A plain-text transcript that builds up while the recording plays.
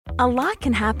A lot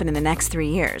can happen in the next 3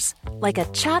 years. Like a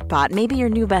chatbot may be your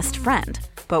new best friend.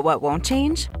 But what won't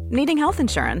change? Needing health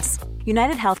insurance.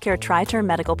 United Healthcare Tri-Term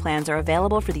Medical Plans are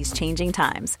available for these changing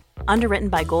times. Underwritten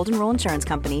by Golden Rule Insurance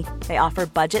Company, they offer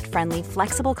budget-friendly,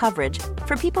 flexible coverage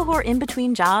for people who are in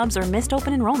between jobs or missed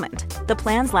open enrollment. The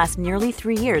plans last nearly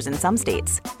 3 years in some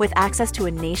states, with access to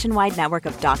a nationwide network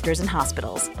of doctors and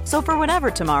hospitals. So for whatever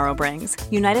tomorrow brings,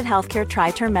 United Healthcare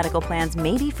Tri-Term Medical Plans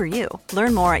may be for you.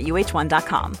 Learn more at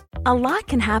uh1.com. A lot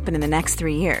can happen in the next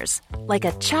 3 years. Like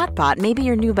a chatbot may be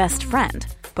your new best friend.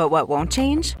 But what won't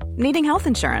change? Needing health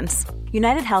insurance.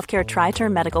 United Healthcare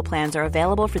Tri-Term Medical Plans are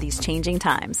available for these changing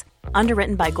times.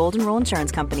 Underwritten by Golden Rule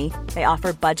Insurance Company, they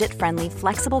offer budget-friendly,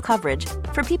 flexible coverage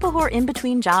for people who are in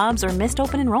between jobs or missed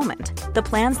open enrollment. The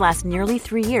plans last nearly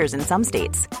 3 years in some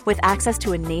states, with access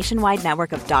to a nationwide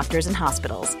network of doctors and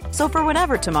hospitals. So for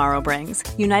whatever tomorrow brings,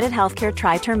 United Healthcare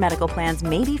Tri-Term Medical Plans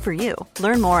may be for you.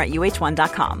 Learn more at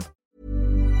uh1.com.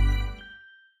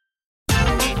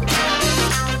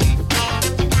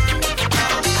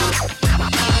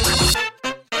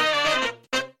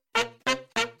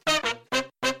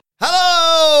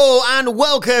 And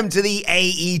welcome to the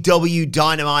AEW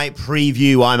Dynamite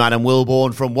preview. I'm Adam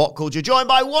Wilborn from What Culture, joined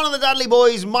by one of the Dudley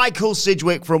boys, Michael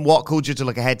Sidgwick from What Culture, to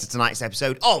look ahead to tonight's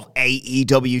episode of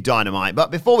AEW Dynamite. But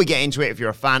before we get into it, if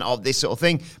you're a fan of this sort of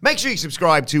thing, make sure you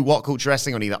subscribe to What Culture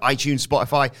Wrestling on either iTunes,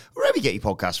 Spotify, wherever you get your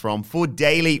podcasts from, for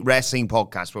daily wrestling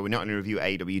podcasts where we not only review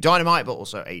AEW Dynamite, but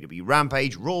also AEW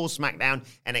Rampage, Raw, SmackDown,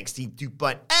 NXT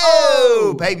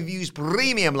 2.0, pay-per-views,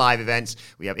 premium live events.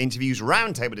 We have interviews,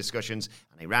 roundtable discussions,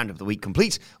 and a round of the week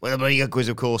complete with a bigger quiz,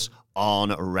 of course,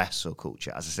 on Wrestle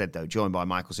Culture. As I said, though, joined by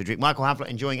Michael Sidgwick. Michael Hamflett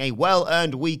enjoying a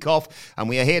well-earned week off, and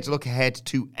we are here to look ahead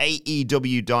to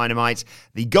AEW Dynamite,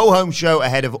 the go-home show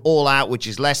ahead of All Out, which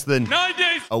is less than 9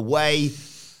 days away.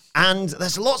 And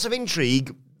there's lots of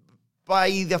intrigue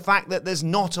by the fact that there's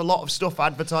not a lot of stuff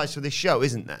advertised for this show,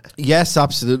 isn't there? Yes,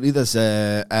 absolutely. There's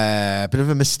a bit of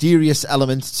a mysterious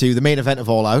element to the main event of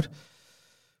All Out.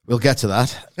 We'll get to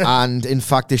that. And in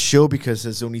fact, this show, because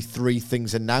there's only 3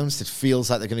 things announced, it feels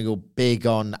like they're going to go big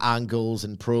on angles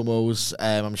and promos.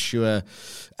 I'm sure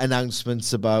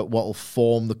announcements about what will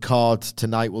form the card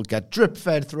tonight will get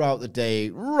drip-fed throughout the day,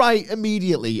 right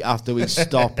immediately after we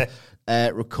stop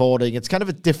recording. It's kind of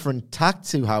a different tack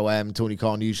to how Tony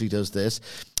Khan usually does this.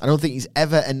 I don't think he's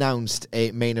ever announced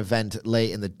a main event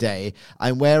late in the day.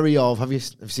 I'm wary of, have you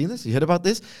seen this? You heard about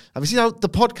this? Have you seen how the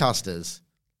podcasters,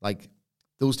 like,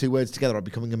 those 2 words together are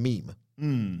becoming a meme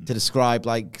to describe,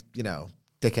 like, you know,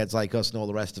 dickheads like us and all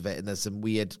the rest of it, and there's some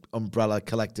weird umbrella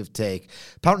collective take.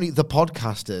 Apparently, the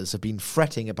podcasters have been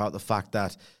fretting about the fact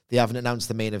that they haven't announced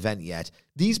the main event yet.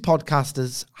 These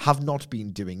podcasters have not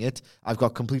been doing it. I've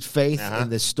got complete faith in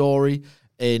this story.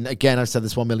 And again, I've said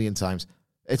this 1 million times.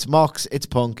 It's Mox, it's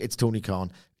Punk, it's Tony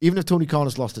Khan. Even if Tony Khan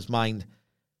has lost his mind,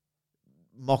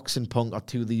 Mox and Punk are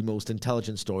 2 of the most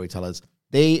intelligent storytellers.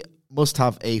 They must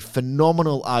have a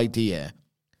phenomenal idea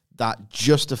that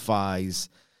justifies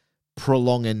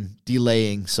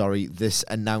delaying this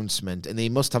announcement. And they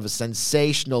must have a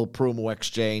sensational promo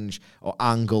exchange or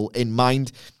angle in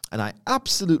mind. And I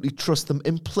absolutely trust them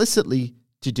implicitly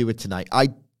to do it tonight. I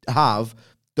have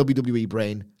WWE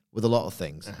brain with a lot of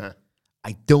things.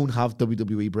 I don't have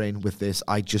WWE brain with this.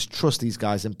 I just trust these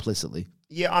guys implicitly.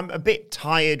 Yeah, I'm a bit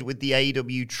tired with the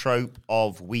AEW trope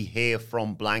of we hear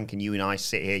from blank and you and I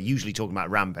sit here, usually talking about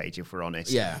Rampage, if we're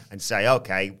honest, and say,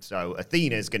 okay, so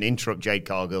Athena's going to interrupt Jade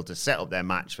Cargill to set up their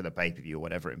match for the pay-per-view or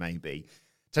whatever it may be.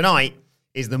 Tonight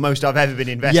is the most I've ever been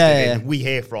invested in we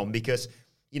hear from, because,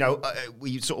 you know,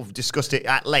 we sort of discussed it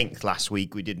at length last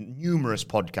week. We did numerous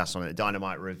podcasts on it,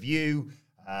 Dynamite Review,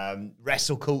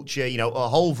 Wrestle Culture, you know, a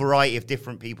whole variety of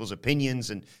different people's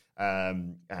opinions and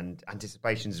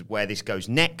anticipations of where this goes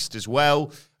next as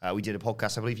well. We did a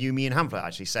podcast, I believe, you, me, and Hamflett,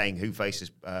 actually saying who faces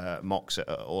Mox at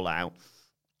All Out.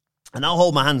 And I'll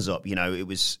hold my hands up. You know, it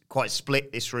was quite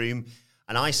split, this room.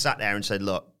 And I sat there and said,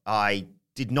 look, I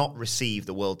did not receive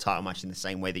the world title match in the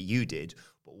same way that you did.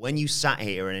 But when you sat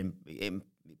here and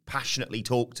passionately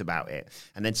talked about it,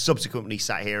 and then subsequently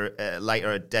sat here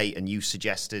later a date and you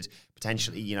suggested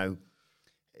potentially, you know,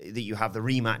 that you have the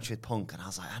rematch with Punk, and I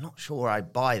was like, I'm not sure I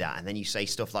buy that. And then you say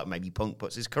stuff like maybe Punk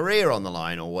puts his career on the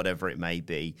line or whatever it may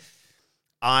be.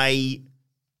 I'm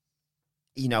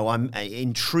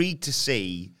intrigued to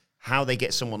see how they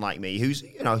get someone like me, who's,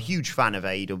 you know, a huge fan of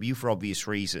AEW for obvious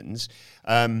reasons.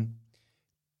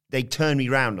 They turned me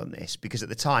round on this, because at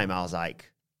the time I was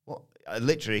like, what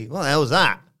the hell was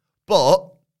that?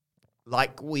 But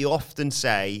like we often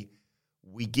say,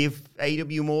 we give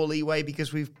AEW more leeway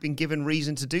because we've been given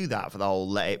reason to do that for the whole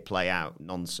let it play out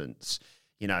nonsense.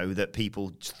 that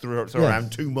people throw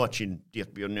around too much in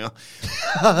business.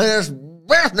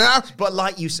 But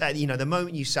like you said, the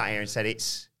moment you sat here and said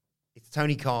it's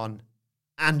Tony Khan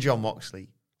and Jon Moxley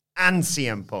and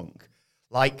CM Punk,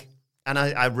 and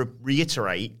I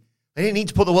reiterate, they didn't need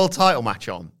to put the world title match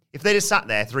on. If they'd have sat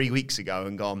there 3 weeks ago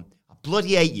and gone, I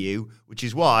bloody hate you, which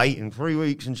is why in 3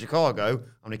 weeks in Chicago,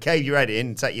 I'm going to cave your head in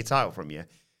and take your title from you.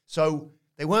 So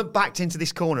they weren't backed into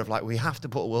this corner of we have to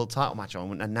put a world title match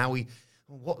on, and now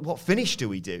what finish do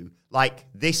we do?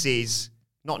 This is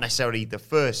not necessarily the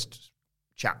first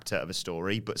chapter of a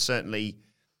story, but certainly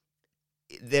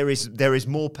there is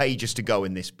more pages to go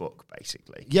in this book,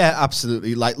 basically. Yeah,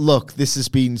 absolutely. Look, this has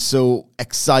been so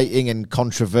exciting and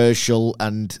controversial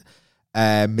and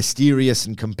mysterious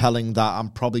and compelling that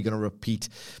I'm probably going to repeat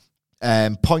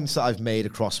points that I've made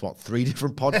across, 3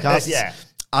 different podcasts. Yeah.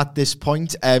 At this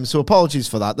point. So apologies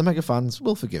for that. The mega fans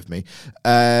will forgive me.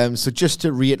 So just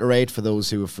to reiterate for those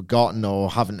who have forgotten or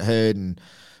haven't heard and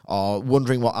are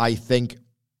wondering what I think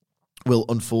will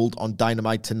unfold on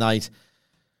Dynamite tonight.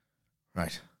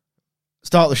 Right.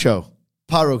 Start the show.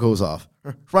 Pyro goes off.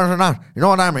 You know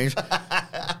what that means?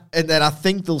 And then I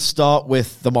think they'll start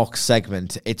with the Mox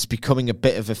segment. It's becoming a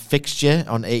bit of a fixture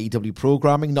on AEW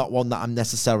programming, not one that I'm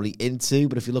necessarily into,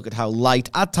 but if you look at how light,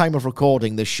 at time of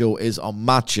recording, this show is on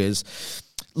matches,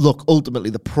 look,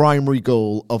 ultimately, the primary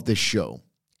goal of this show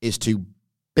is to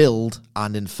build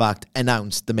and, in fact,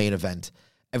 announce the main event.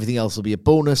 Everything else will be a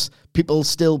bonus. People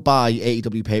still buy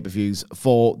AEW pay-per-views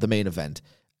for the main event.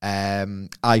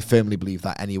 I firmly believe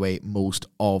that anyway, most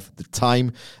of the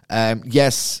time.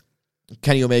 Yes,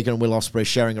 Kenny Omega and Will Ospreay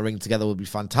sharing a ring together will be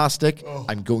fantastic. Oh.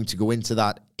 I'm going to go into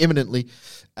that imminently.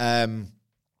 But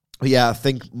yeah, I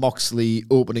think Moxley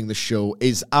opening the show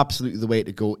is absolutely the way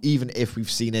to go, even if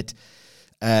we've seen it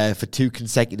for 2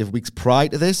 consecutive weeks prior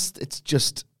to this. It's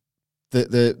just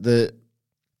the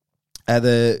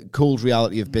cold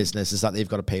reality of business is that they've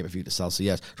got a pay-per-view to sell. So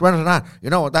yes, you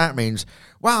know what that means?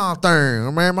 Well, thing,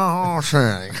 you made my heart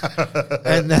sing.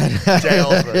 And then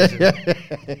jail version.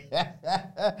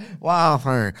 Wow,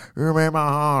 thing, you made my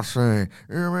heart sing.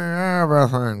 You made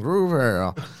everything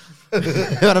groovy.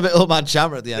 Got a bit old man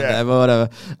chamber at the end there, but whatever.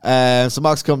 So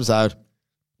Mox comes out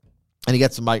and he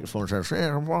gets the microphone and says,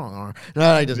 no,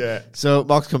 he doesn't. Yeah. So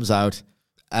Mox comes out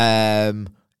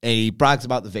and he brags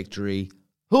about the victory.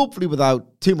 Hopefully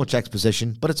without too much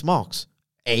exposition, but it's Mox.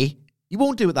 A, he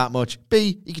won't do it that much.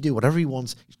 B, he can do whatever he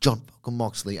wants. He's Jon fucking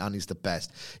Moxley, and he's the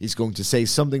best. He's going to say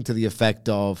something to the effect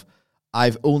of,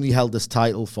 I've only held this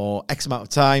title for X amount of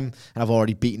time, and I've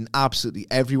already beaten absolutely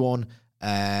everyone,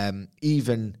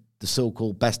 even the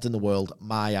so-called best in the world,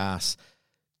 my ass.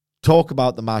 Talk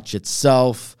about the match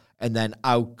itself, and then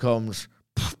out comes...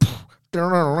 Look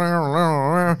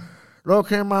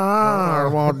in my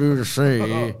eyes, what do you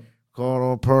see?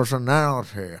 Got a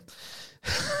personality.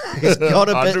 It's got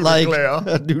a bit like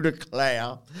a new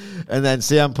declare. And then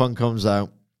CM Punk comes out.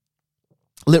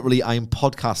 Literally, I am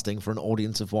podcasting for an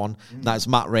audience of one. That's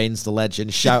Matt Reigns, the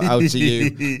legend. Shout out to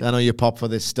you. I know you pop for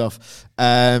this stuff.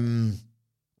 And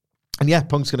yeah,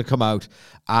 Punk's going to come out.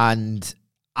 And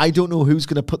I don't know who's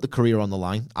going to put the career on the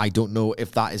line. I don't know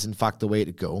if that is, in fact, the way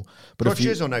to go. But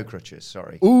crutches or no crutches?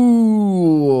 Sorry.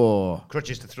 Ooh.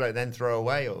 Crutches to throw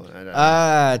away? Or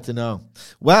I don't know.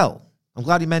 Well, I'm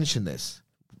glad you mentioned this.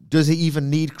 Does he even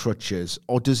need crutches?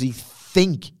 Or does he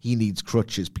think he needs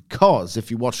crutches? Because if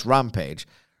you watch Rampage,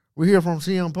 we're here from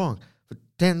CM Punk for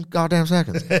 10 goddamn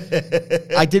seconds.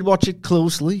 I did watch it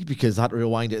closely because I had to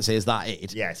rewind it and say, is that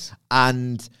it? Yes.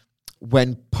 And...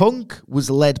 when Punk was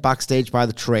led backstage by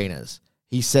the trainers,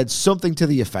 he said something to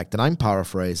the effect, and I'm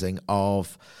paraphrasing,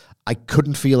 of, I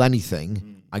couldn't feel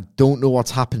anything. I don't know what's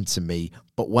happened to me,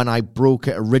 but when I broke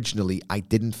it originally, I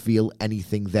didn't feel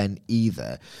anything then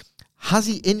either. Has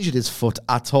he injured his foot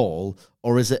at all,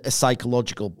 or is it a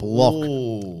psychological block?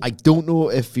 Ooh. I don't know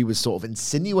if he was sort of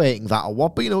insinuating that or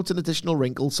what, but, it's an additional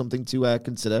wrinkle, something to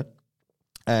consider.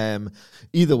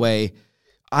 Either way,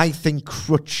 I think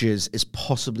crutches is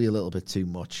possibly a little bit too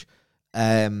much.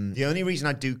 The only reason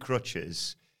I do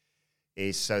crutches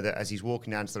is so that as he's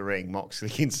walking down to the ring, Moxley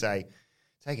can say,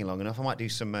 taking long enough, I might do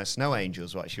some snow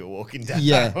angels while you're walking down.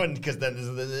 Yeah. Because then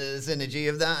there's the synergy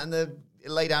of that and the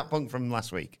laid out Punk from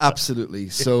last week. Absolutely.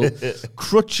 So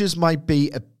crutches might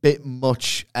be a bit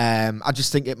much. I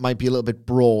just think it might be a little bit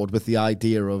broad with the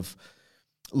idea of,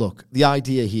 look, the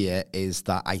idea here is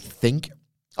that I think,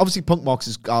 obviously Punk Mox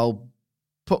is, I'll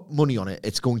put money on it,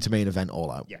 it's going to main event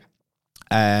All Out. Yeah.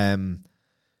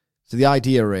 So the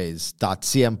idea is that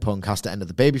CM Punk has to enter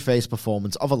the babyface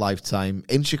performance of a lifetime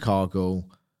in Chicago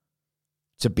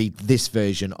to beat this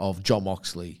version of Jon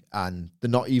Moxley. And they're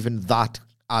not even that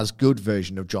as good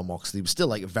version of Jon Moxley. He was still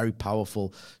like a very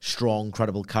powerful, strong,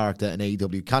 credible character in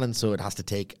AEW canon, so it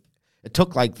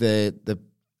took like the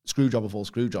screw job of all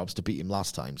screw jobs to beat him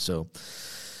last time. So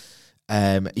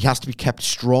he has to be kept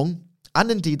strong. And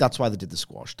indeed, that's why they did the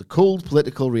squash. The cold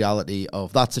political reality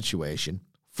of that situation,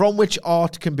 from which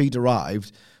art can be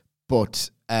derived, but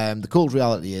the cold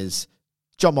reality is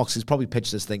Jon Moxley's probably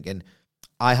pitched this thinking,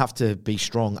 I have to be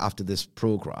strong after this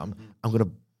program. I'm going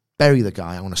to bury the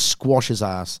guy. I'm going to squash his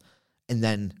ass. And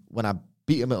then when I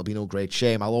beat him, it'll be no great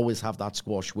shame. I'll always have that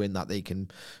squash win that they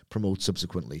can promote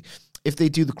subsequently. If they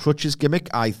do the crutches gimmick,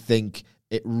 I think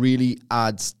it really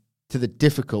adds to the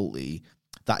difficulty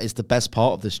that is the best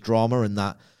part of this drama, and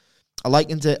that I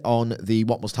likened it on the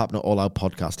What Must Happen at All Out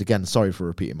podcast. Again, sorry for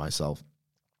repeating myself.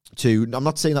 I'm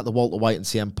not saying that the Walter White and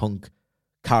CM Punk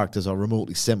characters are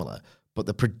remotely similar, but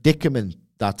the predicament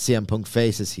that CM Punk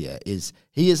faces here is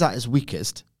he is at his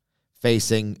weakest,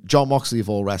 facing Jon Moxley of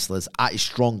all wrestlers at his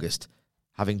strongest,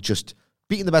 having just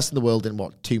beaten the best in the world in,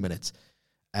 2 minutes.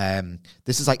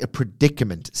 This is like a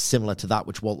predicament similar to that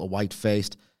which Walter White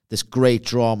faced. This great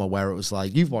drama where it was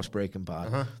like, you've watched Breaking Bad.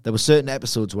 Uh-huh. There were certain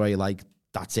episodes where you're like,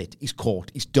 that's it. He's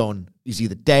caught. He's done. He's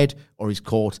either dead or he's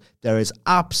caught. There is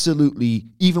absolutely,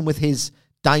 even with his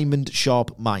diamond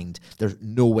sharp mind, there's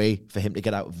no way for him to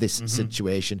get out of this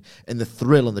situation. And the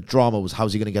thrill and the drama was,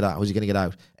 how's he going to get out? How's he going to get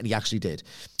out? And he actually did.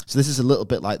 So this is a little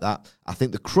bit like that. I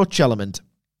think the crutch element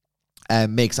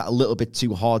makes it a little bit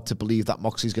too hard to believe that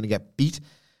Moxley's going to get beat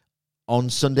on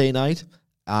Sunday night.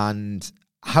 And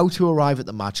how to arrive at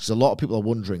the match, because a lot of people are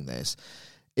wondering this.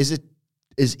 Is it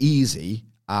as easy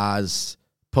as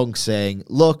Punk saying,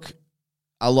 look,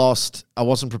 I lost, I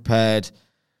wasn't prepared,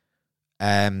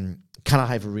 can I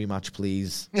have a rematch,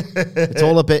 please? It's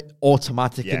all a bit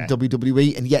automatic in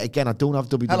WWE, and yet again, I don't have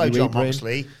WWE Hello, Jon brain.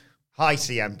 Moxley. Hi,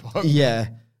 CM Punk. Yeah.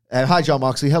 Hi, Jon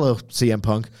Moxley. Hello, CM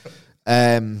Punk.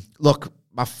 Look,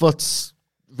 my foot's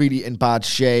really in bad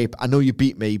shape. I know you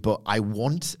beat me, but I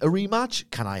want a rematch.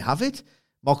 Can I have it?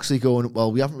 Moxley going,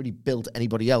 well, we haven't really built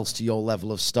anybody else to your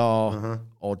level of star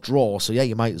or draw, so yeah,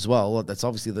 you might as well. That's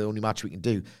obviously the only match we can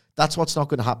do. That's what's not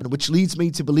going to happen, which leads me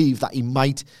to believe that he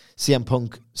might, CM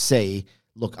Punk, say,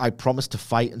 look, I promised to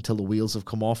fight until the wheels have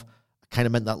come off. I kind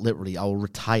of meant that literally. I will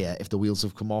retire if the wheels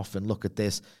have come off, and look at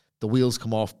this. The wheels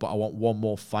come off, but I want one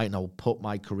more fight, and I will put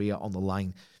my career on the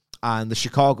line. And the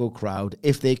Chicago crowd,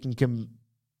 if they can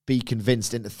be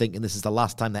convinced into thinking this is the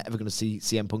last time they're ever going to see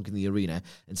CM Punk in the arena,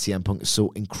 and CM Punk is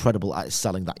so incredible at his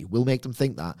selling that he will make them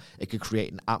think that, it could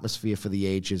create an atmosphere for the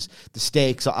ages. The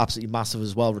stakes are absolutely massive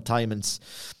as well. Retirements,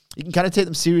 you can kind of take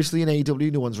them seriously in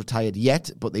AEW. No one's retired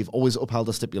yet, but they've always upheld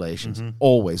the stipulations.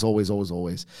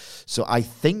 Always. So I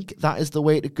think that is the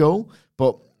way to go.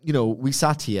 But, you know, we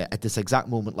sat here at this exact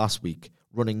moment last week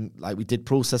running, like we did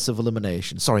process of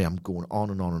elimination. Sorry, I'm going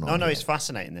on and on and on. No, it's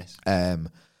fascinating, this.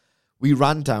 We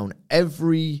ran down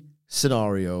every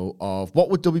scenario of what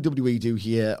would WWE do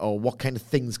here, or what kind of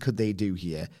things could they do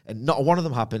here. And not one of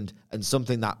them happened, and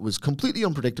something that was completely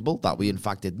unpredictable, that we in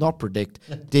fact did not predict,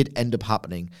 did end up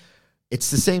happening. It's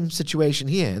the same situation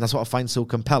here, and that's what I find so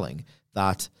compelling,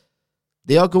 that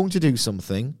they are going to do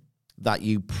something that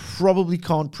you probably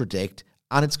can't predict,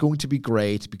 and it's going to be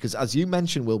great, because as you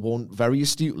mentioned, Will Bourne, very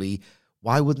astutely,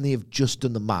 why wouldn't they have just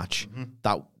done the match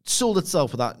that sold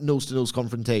itself with that nose-to-nose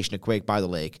confrontation at Quake by the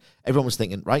Lake? Everyone was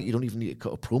thinking, right, you don't even need to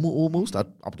cut a promo almost. I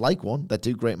would like one. They're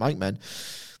two great mic men.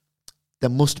 There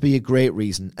must be a great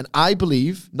reason. And I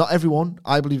believe, not everyone,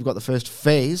 I believe we got the first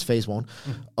phase one,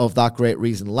 of that great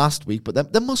reason last week,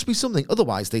 but there must be something.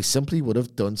 Otherwise, they simply would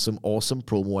have done some awesome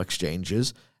promo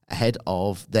exchanges ahead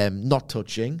of them not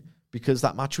touching, because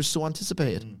that match was so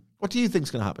anticipated. What do you think's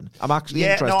going to happen? I'm actually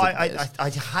interested. No, I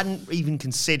hadn't even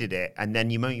considered it, and then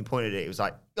the moment you pointed it was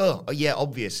like, oh, yeah,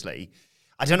 obviously.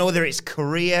 I don't know whether it's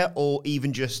career or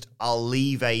even just I'll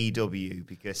leave AEW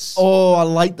because... Oh, I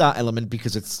like that element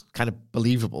because it's kind of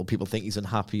believable. People think he's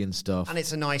unhappy and stuff. And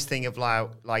it's a nice thing of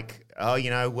like, oh, you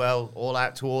know, well, all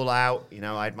out to all out. You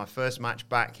know, I had my first match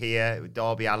back here with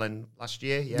Darby Allin last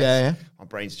year. Yeah. My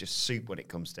brain's just soup when it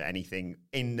comes to anything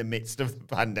in the midst of the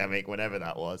pandemic, whenever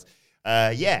that was.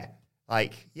 I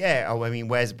mean,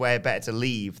 where better to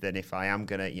leave than if I am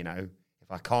going to, you know, if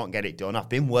I can't get it done. I've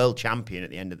been world champion at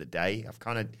the end of the day. I've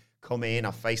kind of come in,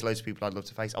 I've faced loads of people I'd love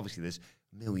to face. Obviously, there's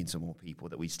millions of more people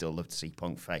that we'd still love to see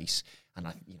Punk face. And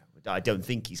I don't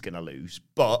think he's going to lose.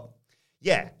 But,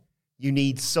 yeah, you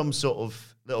need some sort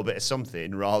of little bit of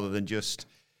something rather than just,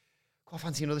 I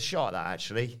fancy another shot at that,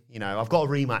 actually. You know, I've got a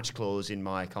rematch clause in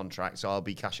my contract, so I'll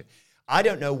be cashing. I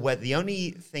don't know whether the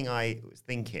only thing I was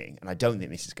thinking, and I don't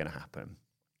think this is going to happen,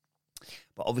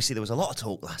 but obviously there was a lot of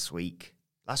talk last week,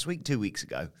 2 weeks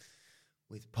ago,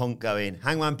 with Punk going,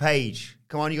 Hangman Page,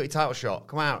 come on, you got your title shot.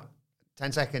 Come out.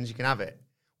 10 seconds, you can have it.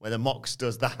 Where the Mox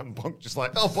does that and Punk just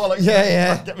like, oh, bollocks.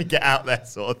 Yeah. Get me get out there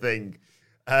sort of thing.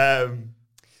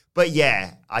 But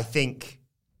yeah, I think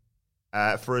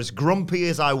for as grumpy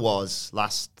as I was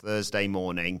last Thursday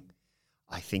morning,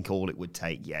 I think all it would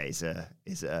take, is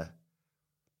an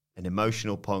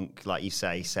emotional Punk, like you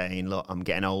say, saying, look, I'm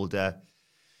getting older.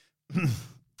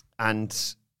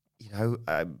 And, you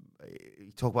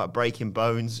talk about breaking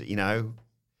bones,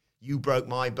 you broke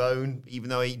my bone, even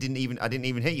though I didn't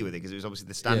even hit you with it because it was obviously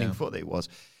the standing foot that it was.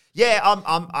 Yeah,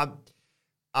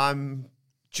 I'm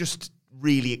just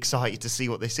really excited to see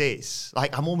what this is.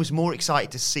 Like, I'm almost more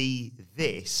excited to see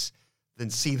this than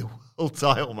see the world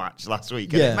title match last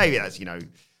week. And maybe that's,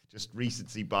 just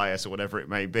recency bias or whatever it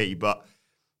may be. But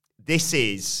this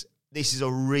is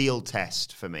a real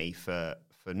test for me for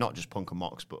not just Punk and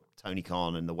Mox, but Tony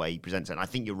Khan and the way he presents it. And I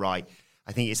think you're right.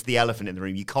 I think it's the elephant in the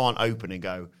room. You can't open and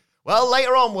go, well,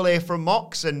 later on we'll hear from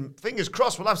Mox, and fingers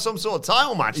crossed we'll have some sort of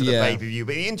title match at the pay-per-view.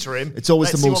 But in the interim, it's always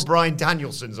let's see what Bryan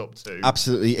Danielson's up to.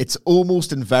 Absolutely. It's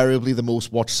almost invariably the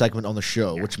most watched segment on the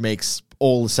show, which makes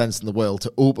all the sense in the world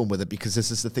to open with it, because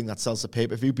this is the thing that sells the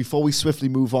pay-per-view. Before we swiftly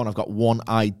move on, I've got one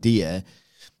idea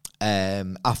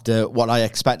after what I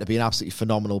expect to be an absolutely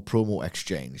phenomenal promo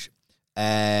exchange.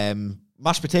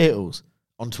 Mashed Potatoes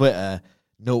on Twitter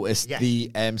noticed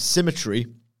the symmetry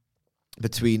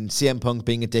between CM Punk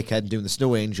being a dickhead and doing the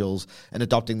Snow Angels and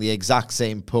adopting the exact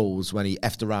same pose when he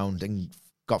effed around and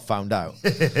got found out.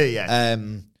 If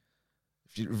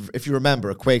you remember,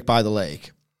 a Quake by the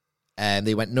Lake, and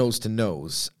they went nose to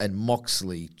nose, and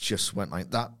Moxley just went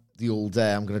like that. The old,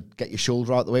 I'm going to get your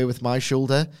shoulder out the way with my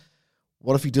shoulder.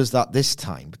 What if he does that this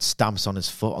time, but stamps on his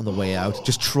foot on the way out,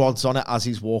 just trods on it as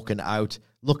he's walking out,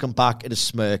 looking back at a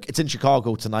smirk. It's in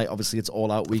Chicago tonight. Obviously, it's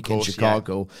All Out Week in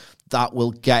Chicago. Yeah. That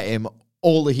will get him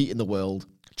all the heat in the world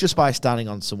just by standing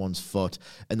on someone's foot,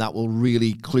 and that will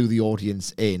really clue the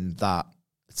audience in that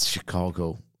it's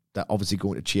Chicago. They're obviously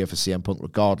going to cheer for CM Punk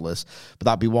regardless, but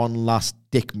that'd be one last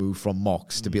dick move from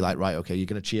Mox to be like, right, okay, you're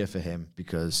going to cheer for him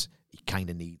because he kind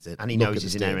of needs it. And he knows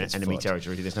he's in enemy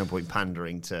territory. There's no point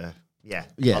pandering to... Yeah,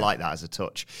 I like that as a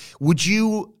touch. Would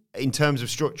you, in terms of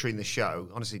structuring the show,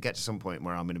 honestly, get to some point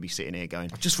where I'm going to be sitting here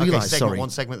going, I've just realised, segment 1,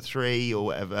 segment 3, or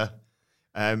whatever.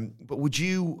 But would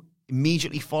you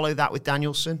immediately follow that with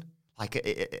Danielson?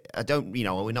 Like, I don't,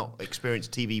 we're not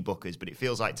experienced TV bookers, but it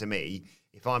feels like to me,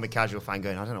 if I'm a casual fan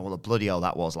going, I don't know what the bloody hell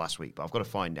that was last week, but I've got to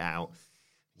find out.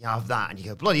 You have that, and you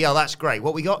go, bloody hell, that's great.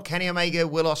 What we got, Kenny Omega,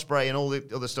 Will Ospreay, and all the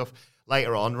other stuff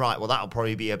later on. Right, well, that'll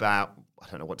probably be about... I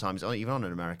don't know what time it's even on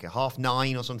in America,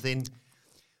 9:30 or something.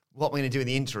 What we're going to do in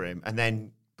the interim, and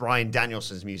then Bryan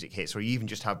Danielson's music hits, or you even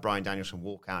just have Bryan Danielson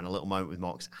walk out in a little moment with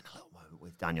Mox and a little moment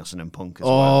with Danielson and Punk as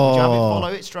well. Would you have it follow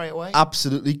it straight away?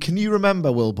 Absolutely. Can you remember,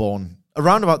 Wilborn,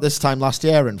 around about this time last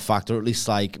year, in fact, or at least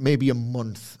like maybe a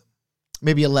month,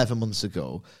 maybe 11 months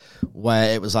ago,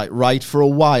 where it was like, right, for a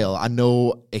while, I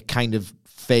know it kind of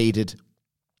faded.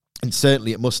 And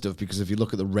certainly it must have, because if you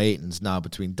look at the ratings now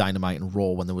between Dynamite and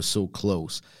Raw when they were so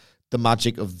close, the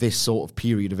magic of this sort of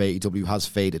period of AEW has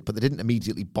faded. But they didn't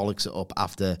immediately bollocks it up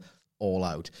after All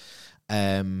Out.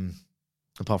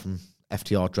 Apart from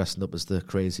FTR dressing up as the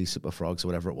crazy Super Frogs or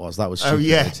whatever it was. That was stupid. Oh,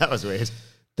 yeah, that was weird.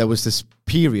 There was this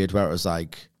period where it was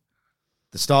like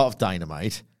the start of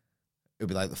Dynamite. It would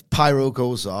be like the pyro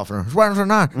goes off and Wednesday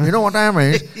night, you know what that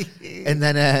means? And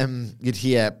then you'd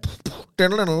hear,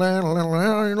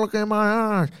 look in my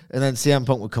eyes. And then CM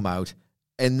Punk would come out.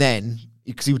 And then,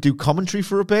 because he would do commentary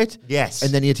for a bit. Yes.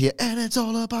 And then you'd hear, and it's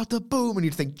all about the boom. And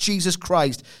you'd think, Jesus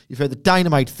Christ, you've heard the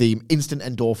Dynamite theme, instant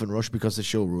endorphin rush because the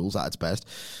show rules at its best.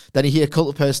 Then you hear Cult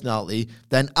of Personality.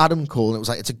 Then Adam Cole. And it was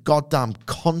like, it's a goddamn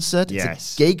concert. Yes.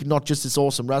 It's a gig, not just this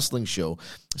awesome wrestling show.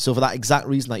 So for that exact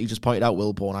reason that you just pointed out,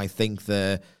 Wilborn, I think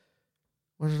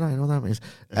what did I know that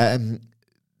means?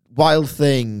 Wild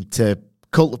Thing to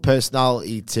Cult of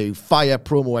Personality to Fire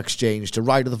promo exchange to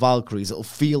Ride of the Valkyries. It'll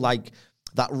feel like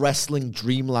that wrestling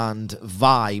dreamland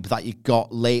vibe that you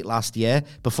got late last year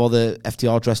before the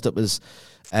FTR dressed up as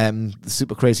the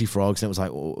Super Crazy Frogs. And it was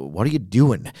like, what are you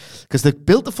doing? Because they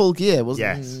built the full gear.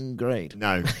 Wasn't great.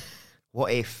 No.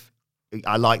 What if...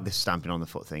 I like the stamping on the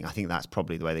foot thing. I think that's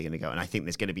probably the way they're going to go. And I think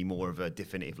there's going to be more of a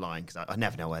definitive line, because I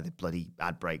never know where the bloody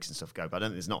ad breaks and stuff go. But I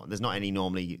don't. There's not any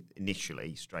normally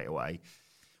initially straight away.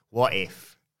 What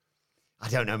if? I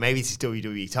don't know. Maybe this is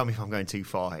WWE. Tell me if I'm going too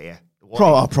far here.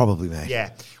 Probably, mate.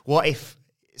 Yeah. What if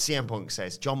CM Punk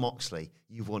says, John Moxley,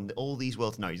 you've won all these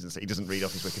world... No, he doesn't read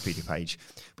off his Wikipedia page.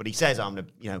 But he says, I'm going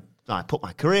to, I put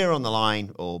my career on the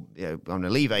line, or I'm going to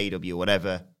leave AEW or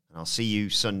whatever, and I'll see you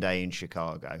Sunday in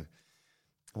Chicago.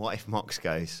 What if Mox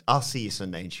goes, I'll see you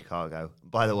Sunday in Chicago.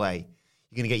 By the way,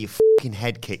 you're going to get your fucking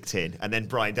head kicked in. And then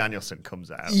Bryan Danielson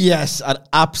comes out. Yes, I'd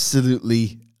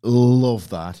absolutely love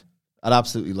that. I'd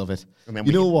absolutely love it. And then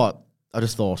you know what? I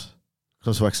just thought,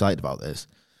 I'm so excited about this.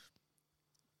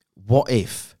 What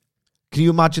if, can you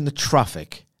imagine the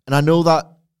traffic? And I know that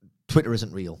Twitter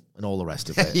isn't real and all the rest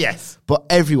of it. Yes. But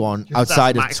everyone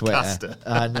outside of Twitter. Caster.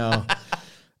 I know.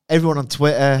 Everyone on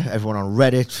Twitter, everyone on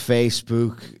Reddit,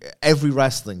 Facebook, every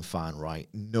wrestling fan, right,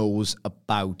 knows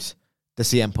about the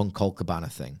CM Punk Colt Cabana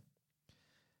thing.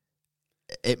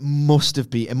 It must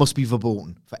be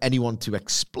verboten for anyone to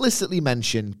explicitly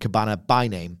mention Cabana by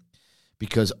name,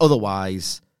 because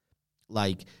otherwise,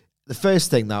 like, the first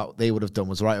thing that they would have done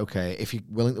was, right, okay, if you're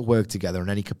willing to work together in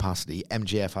any capacity,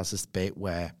 MJF has this bit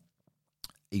where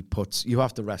he puts, you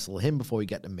have to wrestle him before you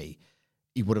get to me.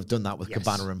 He would have done that with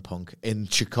Cabana and Punk in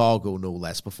Chicago, no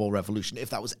less, before Revolution. If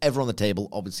that was ever on the table,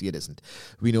 obviously it isn't.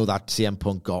 We know that CM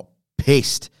Punk got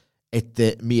pissed at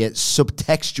the mere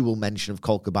subtextual mention of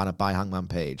Colt Cabana by Hangman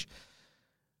Page.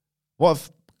 What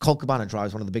if Colt Cabana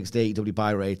drives one of the biggest AEW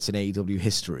buy rates in AEW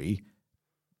history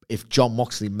if Jon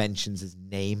Moxley mentions his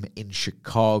name in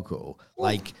Chicago?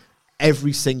 Like,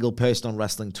 every single person on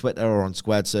wrestling Twitter or on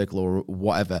Squared Circle or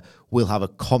whatever will have a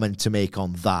comment to make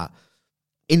on that.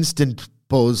 Instant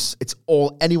buzz. It's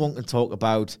all anyone can talk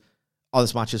about. Oh,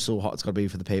 this match is so hot, it's got to be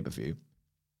for the pay-per-view.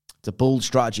 It's a bold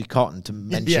strategy, Cotton, to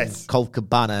mention Colt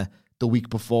Cabana the week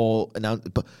before.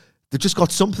 But they've just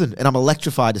got something, and I'm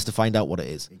electrified as to find out what it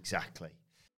is. Exactly.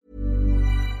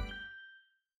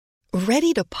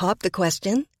 Ready to pop the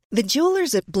question? The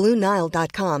jewelers at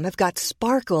BlueNile.com have got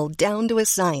sparkle down to a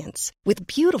science with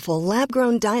beautiful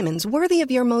lab-grown diamonds worthy of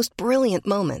your most brilliant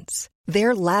moments.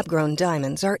 Their lab-grown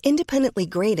diamonds are independently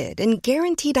graded and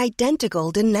guaranteed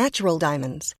identical to natural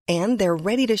diamonds, and they're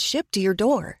ready to ship to your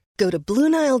door. Go to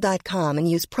BlueNile.com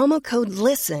and use promo code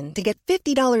LISTEN to get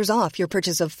 $50 off your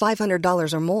purchase of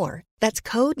 $500 or more. That's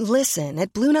code LISTEN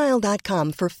at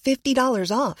BlueNile.com for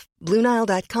 $50 off.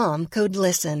 BlueNile.com, code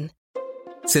LISTEN.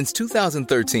 Since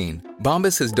 2013,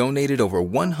 Bombas has donated over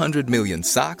 100 million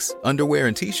socks, underwear,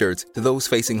 and T-shirts to those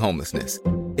facing homelessness.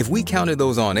 If we counted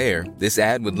those on air, this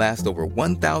ad would last over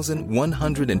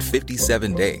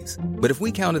 1,157 days. But if we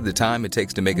counted the time it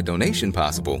takes to make a donation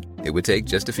possible, it would take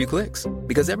just a few clicks.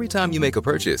 Because every time you make a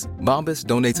purchase, Bombas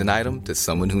donates an item to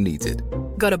someone who needs it.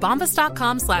 Go to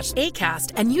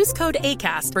bombas.com/ACAST and use code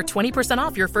ACAST for 20%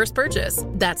 off your first purchase.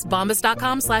 That's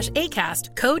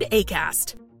bombas.com/ACAST, code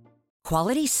ACAST.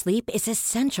 Quality sleep is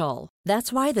essential.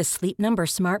 That's why the Sleep Number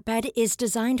Smart Bed is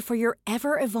designed for your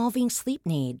ever-evolving sleep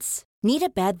needs. Need a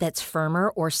bed that's firmer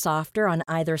or softer on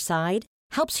either side?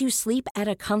 Helps you sleep at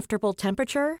a comfortable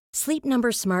temperature? Sleep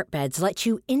Number Smart Beds let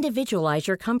you individualize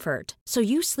your comfort, so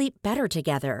you sleep better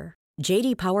together.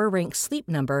 J.D. Power ranks Sleep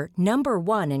Number number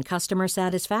 1 in customer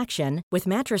satisfaction with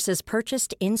mattresses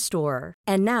purchased in-store.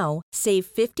 And now, save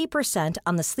 50%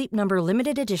 on the Sleep Number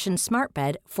Limited Edition Smart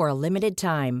Bed for a limited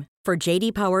time. For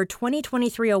J.D. Power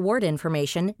 2023 award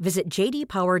information, visit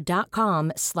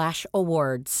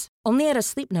jdpower.com/awards. Only at a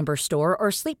Sleep Number store or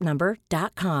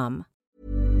sleepnumber.com.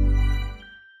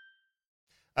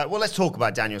 Well, let's talk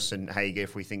about Danielson Hager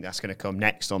if we think that's going to come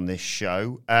next on this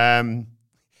show. Have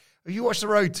you watched The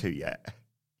Road to yet?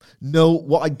 No,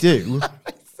 what I do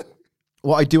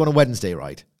on a Wednesday,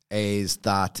 right, is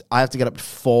that I have to get up at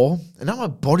 4, and now my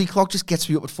body clock just gets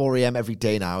me up at 4 a.m. every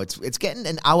day now. It's getting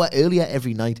an hour earlier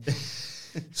every night.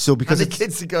 So because and the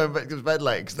kids are going back to bed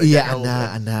late because they get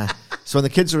older. So when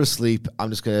the kids are asleep, I'm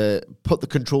just going to put the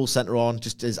control center on.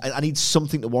 Just as I need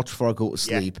something to watch before I go to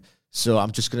sleep. Yeah. So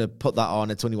I'm just going to put that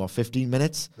on. It's only, 15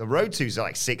 minutes? The Road to's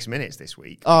like 6 minutes this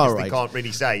week. Oh, right. They can't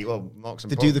really say, well, Mox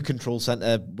and They Punk. do the control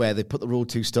center where they put the Road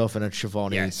 2 stuff in at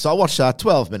Shivani. Yes. So I watch that,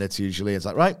 12 minutes usually. It's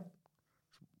like, right,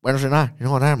 Wednesday night, you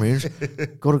know what that means?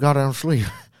 Go to goddamn sleep.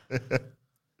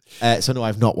 So no,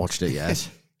 I've not watched it yet.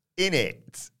 In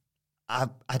it, I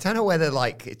don't know whether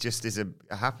like it just is a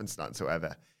happenstance or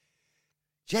whatever.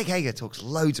 Jake Hager talks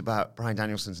loads about Bryan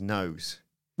Danielson's nose.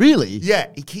 Really? Yeah,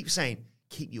 he keeps saying,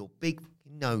 keep your big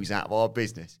nose out of our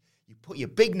business. You put your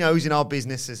big nose in our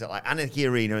businesses at like Anarchy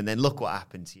Arena, and then look what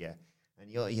happened to you. And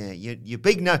your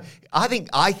big nose. I think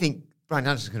Bryan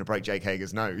Danielson's going to break Jake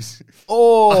Hager's nose.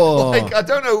 Oh, I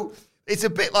don't know. It's a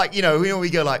bit like we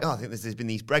go like, oh, I think there's been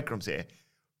these breadcrumbs here.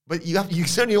 But you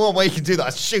certainly one way you can do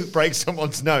that is break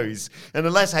someone's nose. And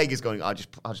unless Hager's going, I'll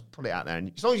just put it out there.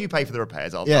 And as long as you pay for the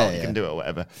repairs, you can do it or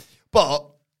whatever. But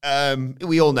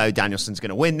we all know Danielson's going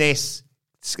to win this.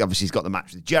 Obviously, he's got the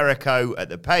match with Jericho at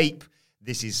the Pape.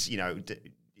 This is,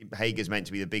 Hager's meant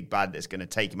to be the big bad that's going to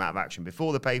take him out of action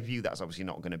before the pay-per-view. That's obviously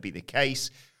not going to be the case.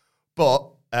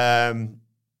 But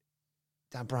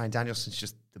Bryan Danielson's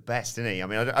just the best, isn't he? I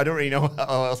mean, I don't really know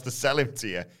how else to sell him to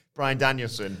you. Bryan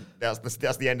Danielson,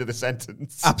 that's the end of the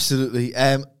sentence. Absolutely.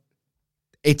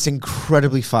 It's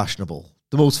incredibly fashionable.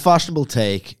 The most fashionable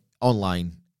take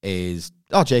online is,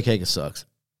 Jake Hager sucks.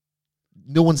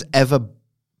 No one's ever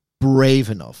brave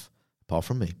enough, apart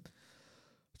from me,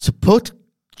 to put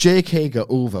Jake Hager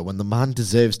over when the man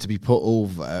deserves to be put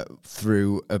over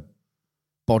through a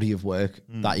body of work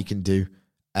that he can do.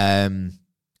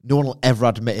 No one will ever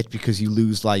admit it because you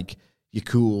lose like your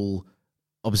cool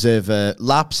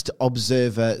lapsed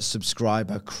observer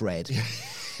subscriber cred.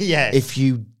 Yes. If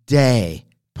you dare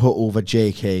put over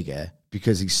Jake Hager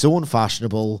because he's so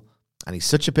unfashionable and he's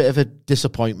such a bit of a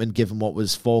disappointment given what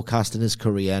was forecast in his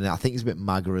career, and I think he's a bit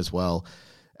MAGA as well.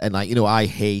 And I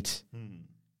hate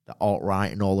the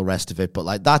alt-right and all the rest of it, but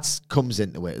like that comes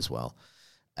into it as well.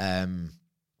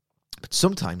 But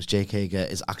sometimes Jake Hager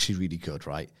is actually really good,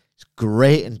 right? He's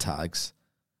great in tags.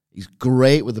 He's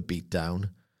great with a beatdown.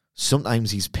 Sometimes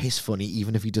he's piss funny,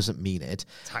 even if he doesn't mean it.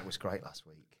 Tag was great last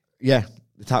week. Yeah,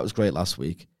 the tag was great last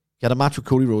week. He had a match with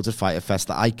Cody Rhodes at Fyter Fest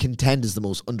that I contend is the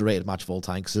most underrated match of all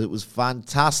time because it was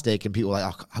fantastic, and people were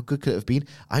like, how good could it have been?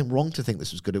 I'm wrong to think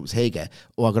this was good. It was Hager.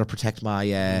 I've got to protect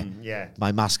my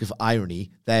my mask of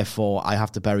irony. Therefore, I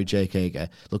have to bury Jake Hager.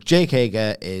 Look, Jake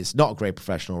Hager is not a great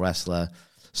professional wrestler.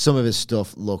 Some of his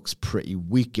stuff looks pretty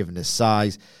weak given his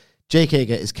size. Jake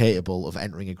Hager is capable of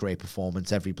entering a great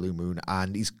performance every blue moon,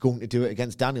 and he's going to do it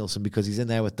against Danielson because he's in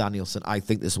there with Danielson. I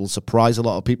think this will surprise a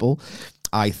lot of people.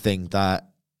 I think that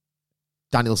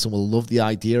Danielson will love the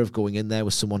idea of going in there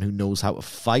with someone who knows how to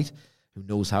fight, who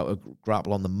knows how to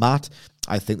grapple on the mat.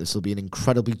 I think this will be an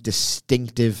incredibly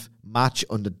distinctive match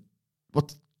under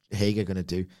what's Hager going to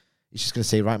do? He's just going to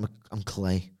say, right, I'm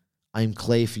Clay. I'm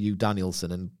Clay for you,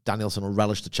 Danielson. And Danielson will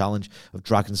relish the challenge of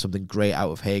dragging something great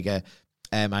out of Hager.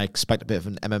 I expect a bit of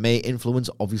an MMA influence.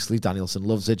 Obviously, Danielson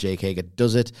loves it. Jake Hager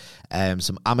does it.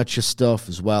 Some amateur stuff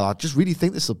as well. I just really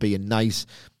think this will be a nice,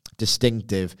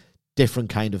 distinctive, different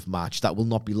kind of match that will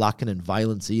not be lacking in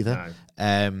violence either.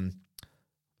 No.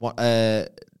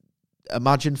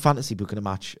 Imagine fantasy booking a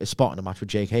match, a spot in a match with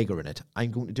Jake Hager in it.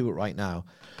 I'm going to do it right now.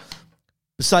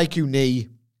 Psycho knee,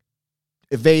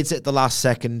 evades it at the last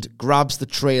second, grabs the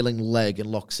trailing leg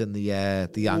and locks in the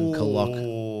ankle lock.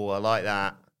 Oh, I like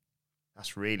that.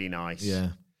 That's really nice. Yeah,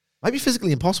 might be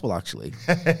physically impossible actually.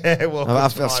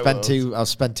 I've spent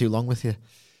too long with you.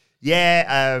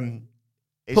 Yeah.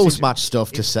 Post-match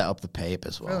stuff to set up the pape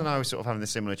as well. Phil and I were sort of having a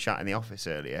similar chat in the office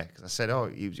earlier because I said,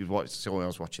 someone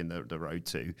else watching the Road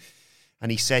to, and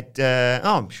he said,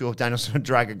 I'm sure Danielson would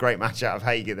drag a great match out of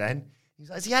Hager then. He's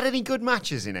like, has he had any good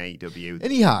matches in AEW?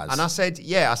 And he has. And I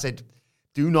said,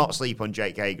 do not sleep on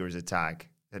Jake Hager as a tag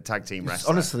team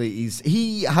wrestler. Honestly,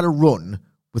 he had a run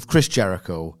with Chris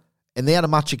Jericho, and they had a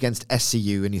match against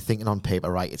SCU, and you're thinking on paper,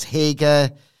 right, it's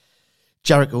Hager,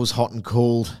 Jericho's hot and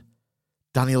cold,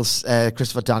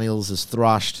 Christopher Daniels is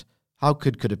thrashed. How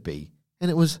good could it be? And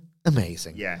it was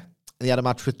amazing. Yeah. And they had a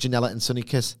match with Janela and Sonny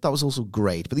Kiss. That was also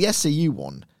great. But the SCU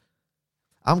one,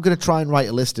 I'm going to try and write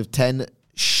a list of 10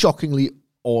 shockingly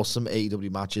awesome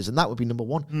AEW matches, and that would be number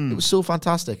one. It was so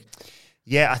fantastic.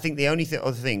 Yeah, I think the only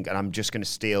other thing, and I'm just going to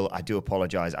steal, I do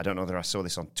apologize, I don't know whether I saw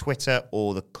this on Twitter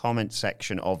or the comment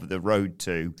section of the Road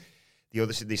to,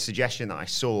 the suggestion that I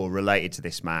saw related to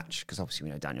this match, because obviously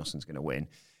we know Danielson's going to win,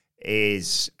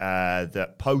 is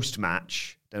that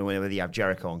post-match, don't know whether you have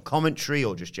Jericho on commentary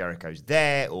or just Jericho's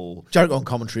there, or... Jericho on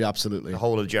commentary, absolutely. The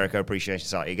whole of the Jericho Appreciation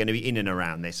Society are going to be in and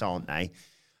around this, aren't they?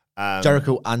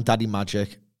 Jericho and Daddy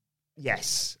Magic.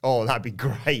 Yes. Oh, that'd be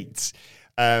great.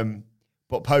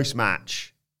 But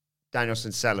post-match,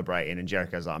 Danielson's celebrating and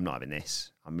Jericho's like, I'm not having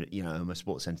this. I'm a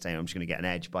sports entertainer. I'm just going to get an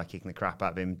edge by kicking the crap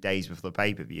out of him days before the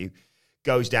pay-per-view.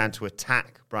 Goes down to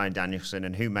attack Bryan Danielson,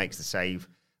 and who makes the save?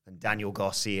 And Daniel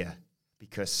Garcia,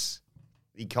 because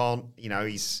he can't,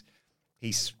 he's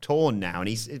torn now, and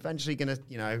he's eventually going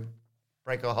to,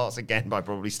 break our hearts again by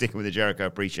probably sticking with the Jericho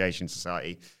Appreciation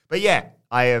Society. But yeah,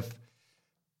 I have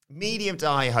medium to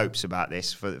high hopes about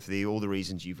this for all the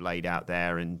reasons you've laid out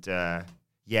there, and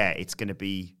it's going to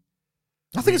be...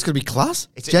 I think it's going to be class.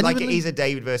 It's genuinely. Like it is a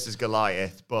David versus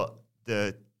Goliath, but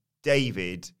the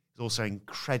David is also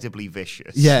incredibly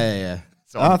vicious. Yeah.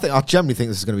 So I generally think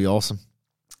this is going to be awesome.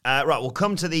 Right, we'll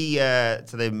come to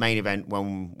the main event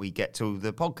when we get to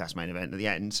the podcast main event at the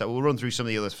end. So we'll run through some of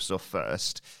the other stuff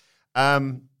first.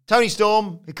 Tony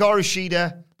Storm, Hikaru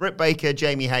Shida, Britt Baker,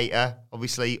 Jamie Hayter,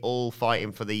 obviously all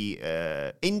fighting for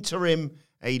the interim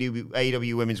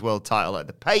AEW Women's World title at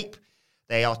the Pape.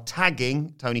 They are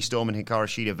tagging Toni Storm and Hikaru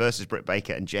Shida versus Britt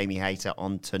Baker and Jamie Hayter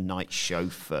on tonight's show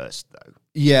first, though.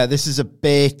 Yeah, this is a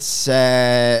bit...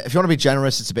 if you want to be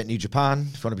generous, it's a bit New Japan.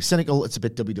 If you want to be cynical, it's a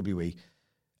bit WWE.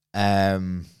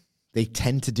 They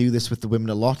tend to do this with the women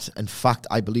a lot. In fact,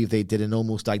 I believe they did an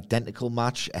almost identical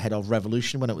match ahead of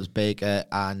Revolution when it was Baker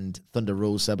and Thunder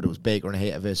Rosa, but it was Baker and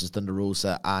Hayter versus Thunder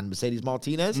Rosa and Mercedes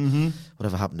Martinez. Mm-hmm.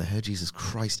 Whatever happened to her? Jesus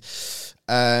Christ.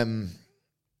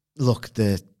 Look,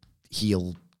 the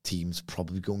heel team's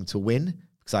probably going to win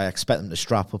because I expect them to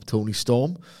strap up Toni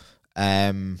Storm.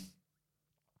 So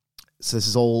this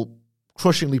is all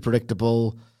crushingly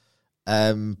predictable.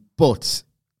 But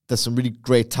there's some really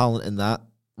great talent in that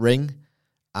ring,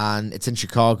 and it's in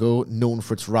Chicago, known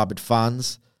for its rabid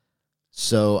fans.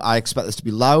 So I expect this to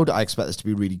be loud. I expect this to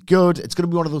be really good. It's going to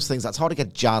be one of those things that's hard to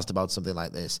get jazzed about something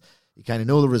like this. You kind of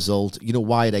know the result. You know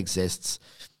why it exists.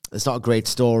 It's not a great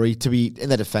story. To be in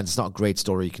their defense, it's not a great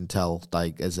story you can tell.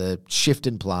 Like, there's a shift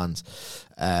in plans.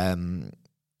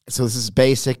 So this is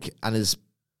basic and as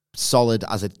solid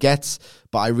as it gets,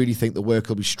 but I really think the work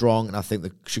will be strong, and I think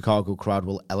the Chicago crowd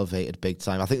will elevate it big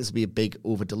time. I think this will be a big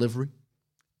over-delivery.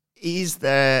 Is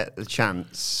there the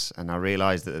chance, and I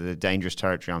realise that the dangerous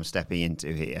territory I'm stepping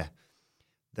into here,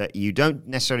 that you don't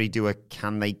necessarily do a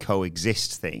can they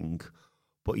coexist thing,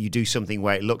 but you do something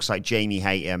where it looks like Jamie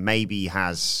Hayter maybe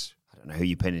has, I don't know who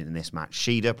you pin in this match,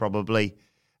 Shida probably,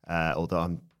 although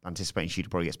I'm anticipating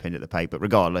Shida probably gets pinned at the pay, but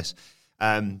regardless,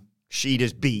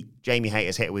 Shida's beat Jamie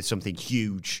Hayter's hit with something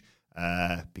huge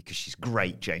because she's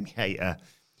great, Jamie Hayter.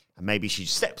 And maybe she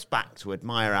steps back to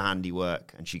admire her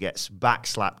handiwork and she gets back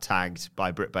slap tagged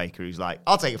by Britt Baker, who's like,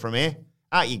 I'll take it from here.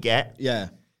 Out you get. Yeah.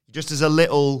 Just as a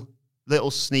little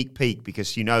sneak peek,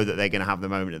 because you know that they're going to have the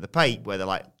moment at the Pape where they're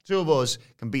like, two of us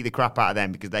can beat the crap out of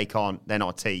them because they're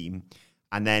not a team.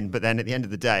 But then at the end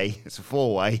of the day, it's a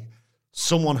 4-way.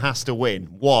 Someone has to win.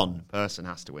 One person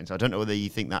has to win. So I don't know whether you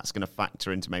think that's going to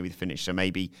factor into maybe the finish. So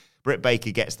maybe Britt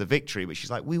Baker gets the victory, but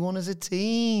she's like, we won as a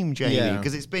team, Jamie.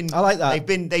 Because it's been... I like that.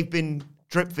 They've been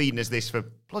drip feeding us this for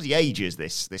bloody ages,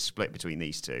 this split between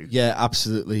these two. Yeah,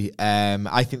 absolutely.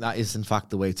 I think that is, in fact,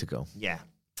 the way to go. Yeah.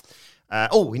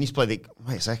 We need to play the...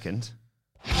 Wait a second.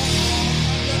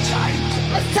 It's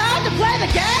time to play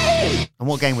the game! And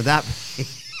what game would that be?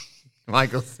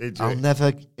 Michael Sidgwick. I'll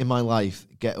never in my life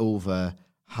get over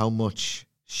how much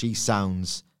she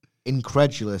sounds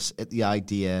incredulous at the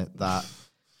idea that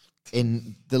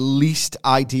in the least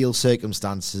ideal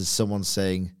circumstances, someone's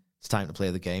saying it's time to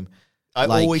play the game. I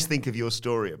always think of your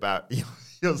story about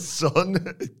your son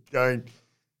going,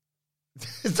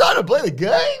 it's time to play the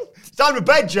game. It's time to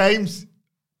bed, James.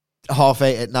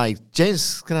 8:30 at night.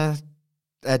 James, Dad,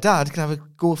 can I have a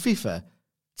go of FIFA?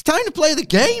 It's time to play the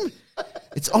game.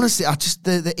 It's honestly,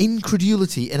 the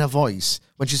incredulity in her voice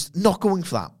when she's not going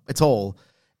for that at all.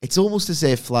 It's almost as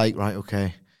if, like, right,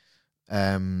 okay,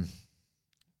 nice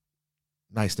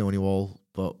knowing you all,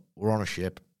 but we're on a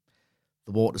ship.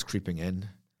 The water's creeping in,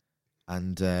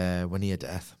 and we're near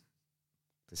death.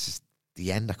 This is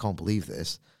the end. I can't believe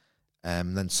this.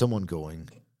 Then someone going,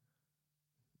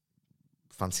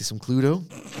 fancy some Cluedo?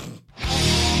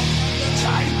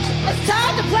 It's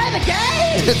time to play the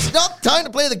game! It's not time to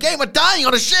play the game. We're dying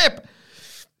on a ship.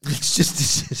 It's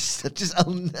just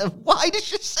why did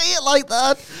she say it like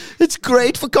that? It's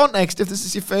great for context. If this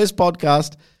is your first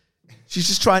podcast, she's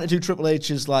just trying to do Triple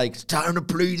H's like, it's time to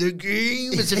play the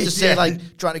game. As if to say,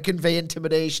 like, trying to convey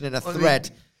intimidation and a threat.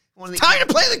 It's time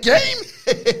to play the game.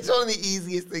 It's one of the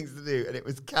easiest things to do, and it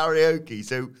was karaoke.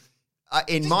 So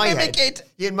in my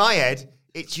head,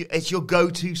 it's your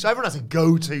go-to. So everyone has a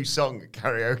go-to song at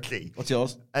karaoke. What's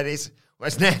yours? And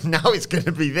now it's going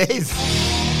to be this.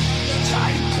 It's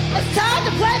time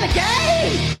to play the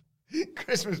game!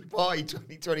 Christmas Party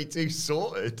 2022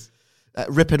 sorted.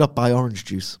 Rip It Up by Orange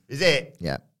Juice. Is it?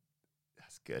 Yeah.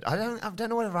 That's good. I don't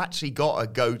know whether I've actually got a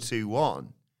go-to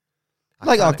one. I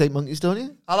like Arctic Monkeys, don't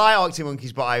you? I like Arctic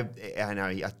Monkeys, but I know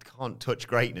I can't touch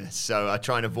greatness, so I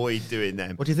try and avoid doing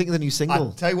them. What do you think of the new single?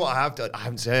 I'll tell you what I have done. I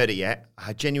haven't heard it yet.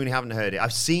 I genuinely haven't heard it.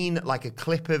 I've seen like a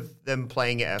clip of them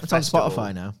playing it at a festival. It's on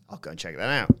Spotify now. I'll go and check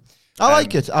that out. I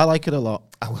like it. I like it a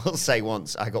lot. I will say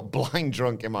once I got blind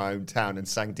drunk in my hometown and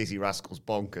sang Dizzy Rascal's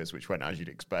Bonkers, which went as you'd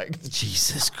expect.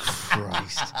 Jesus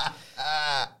Christ.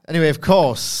 Anyway, of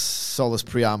course, all this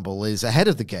preamble is ahead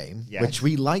of the game, which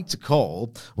we like to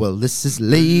call, well, this is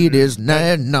ladies'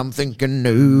 night and I'm thinking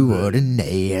new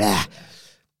ordinary.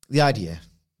 The idea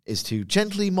is to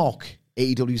gently mock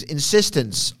AEW's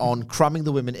insistence on cramming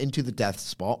the women into the death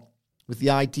spot, with the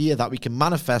idea that we can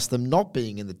manifest them not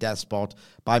being in the death spot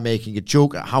by making a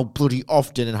joke at how bloody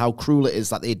often and how cruel it is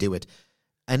that they do it.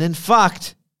 And in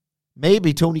fact,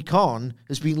 maybe Tony Khan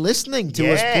has been listening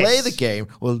to us play the game.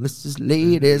 Well, this is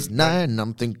late as night, and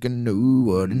I'm thinking,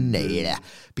 no ordinary.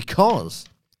 Because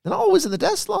they're not always in the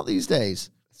death slot these days.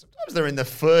 Sometimes they're in the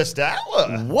first hour.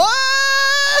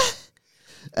 What?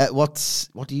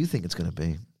 What do you think it's going to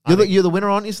be? You're the winner,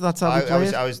 aren't you? So that's how we play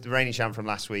it? I was the reigning champ from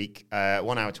last week.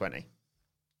 1 hour 20.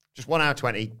 Just 1 hour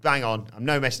 20. Bang on. I'm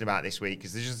no messing about this week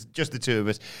because there's just the two of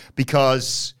us.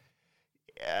 Because...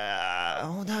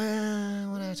 no, 1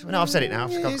 hour 20. No, I've said it now.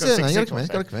 I've got 6 months.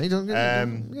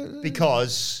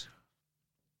 Because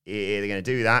they're going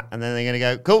to do that, and then they're going to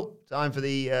go, cool, time for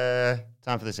the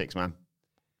 6 man.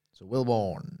 So we'll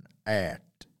warn at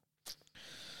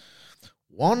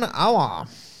 1 hour,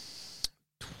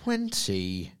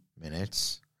 20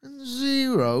 minutes, and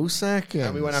 0 seconds.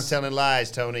 Tell me when I'm telling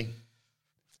lies, Tony.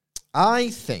 I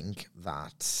think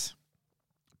that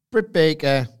Britt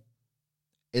Baker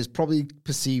is probably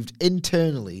perceived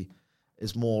internally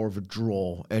as more of a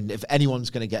draw. And if anyone's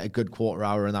going to get a good quarter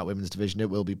hour in that women's division, it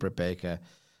will be Britt Baker.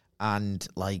 And,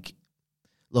 look,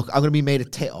 I'm going to be made a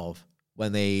tit of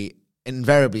when they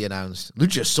invariably announced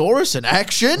Luchasaurus in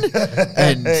action.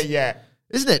 And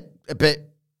isn't it a bit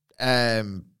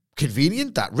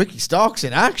convenient that Ricky Stark's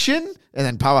in action? And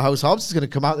then Powerhouse Hobbs is going to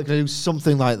come out. They're going to do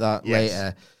something like that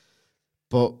later.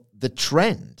 But the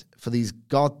trend for these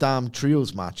goddamn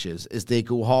trios matches is they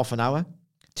go half an hour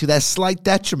to their slight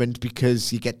detriment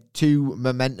because you get 2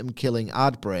 momentum-killing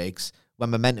ad breaks when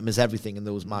momentum is everything in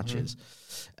those matches.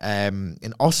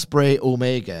 In Ospreay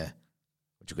Omega,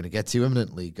 which we're going to get to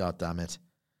imminently, goddammit,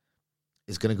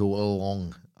 is going to go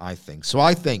along, I think. So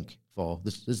I think for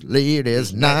this is late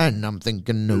as 9, I'm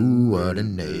thinking no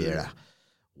ordinary.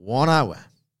 1 hour.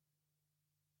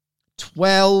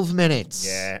 12 minutes.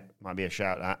 Yeah, might be a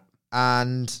shout, that.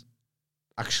 And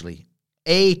actually,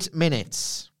 8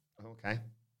 minutes. Okay.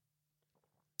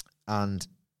 And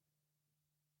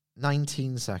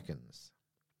 19 seconds.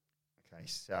 Okay,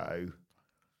 so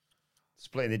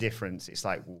splitting the difference, it's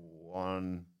like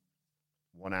 1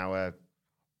 hour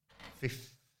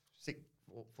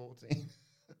 14.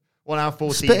 1 hour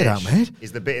 14. Spit it out, mate.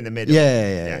 Is the bit in the middle.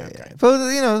 Yeah. Okay. But,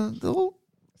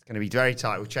 it's going to be very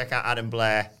tight. We'll check out Adam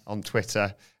Blair on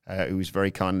Twitter, who's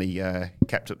very kindly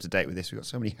kept up to date with this. We've got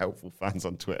so many helpful fans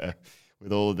on Twitter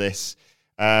with all of this.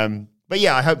 But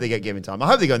yeah, I hope they get given time. I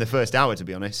hope they go in the first hour, to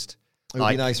be honest. It would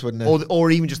be nice, wouldn't it?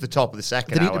 Or even just the top of the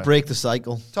second hour. They need to break the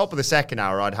cycle. Top of the second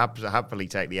hour, I'd happily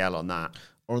take the L on that.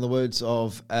 Or in the words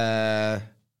of the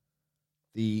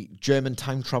German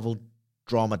time travel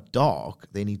drama Dark,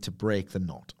 they need to break the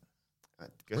knot.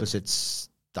 Because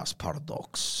that's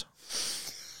Paradox.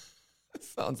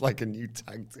 Sounds like a new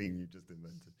tag team you just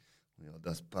invented. We are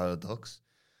Das Paradox.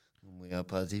 And we are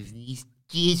part of these.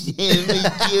 You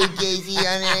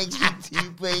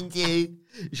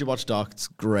should watch Dark. It's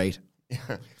great.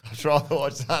 Yeah, I'd rather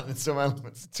watch that than some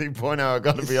elements of 2.0, I've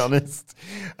got to be honest.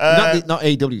 Not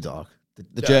AW Dark.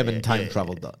 The German time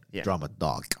travel drama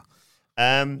Dark.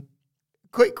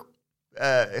 Quick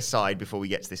aside before we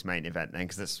get to this main event then,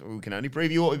 because we can only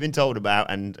preview what we've been told about,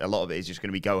 and a lot of it is just going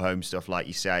to be go-home stuff, like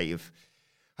you say, of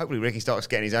hopefully Ricky Stark's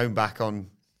getting his own back on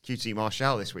QT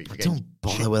Marshall this week. Don't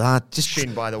bother with that. Just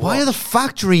shin by the why are the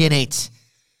factory in it?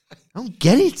 I don't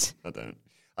get it. I don't.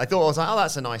 I thought, I was like, oh,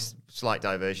 that's a nice slight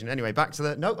diversion. Anyway, back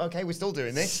to no, okay, we're still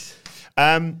doing this.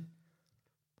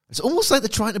 It's almost like they're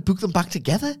trying to book them back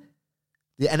together.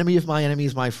 The enemy of my enemy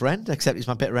is my friend, except he's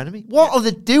my bitter enemy. What are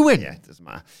they doing? Yeah, it doesn't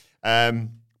matter.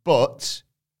 But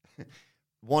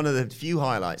one of the few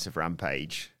highlights of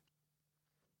Rampage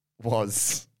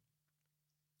was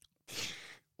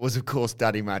of course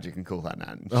Daddy Magic and Cool Hand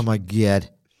Ange. Oh my God.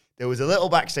 There was a little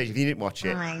backstage, if you didn't watch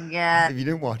it. Oh my God. If you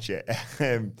didn't watch it,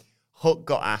 Hook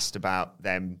got asked about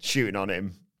them shooting on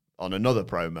him on another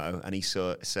promo, and he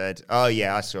said, oh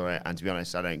yeah, I saw it, and to be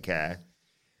honest, I don't care.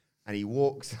 And he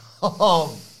walks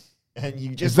off, and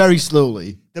you just... Very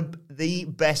slowly. The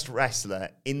best wrestler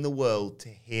in the world to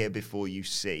hear before you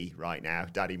see right now,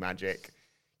 Daddy Magic,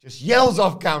 just yells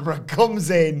off camera, comes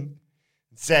in,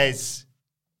 and says...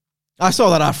 I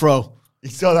saw that afro. You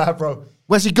saw that afro.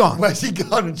 Where's he gone? Where's he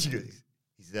gone? And she goes,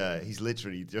 he's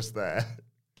literally just there.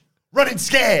 Running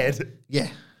scared. Yeah,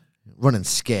 running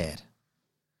scared.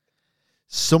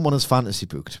 Someone has fantasy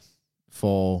booked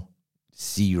for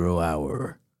 0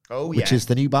 hour. Oh, yeah. Which is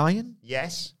the new buy-in?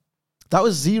 Yes. That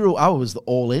was 0 hour was the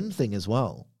all-in thing as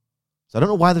well. So I don't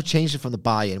know why they've changed it from the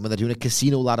buy-in when they're doing a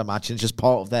casino ladder match and it's just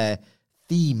part of their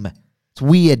theme. It's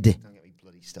weird. Don't get me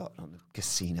bloody started on the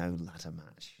casino ladder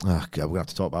match. Oh, God, we're going to have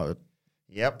to talk about it.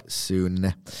 Yep.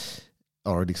 Soon.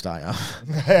 Already starting.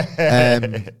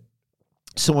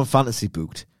 Someone fantasy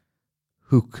booked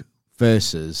Hook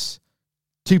versus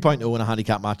 2.0 in a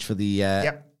handicap match for the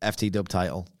FT Dub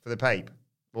title. For the Pape.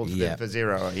 Or for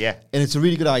Zero, yeah. And it's a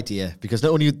really good idea because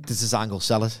not only does this angle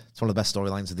sell it, it's one of the best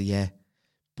storylines of the year,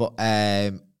 but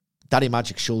Daddy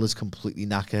Magic's shoulder's completely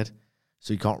knackered,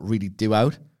 so he can't really do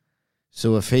out.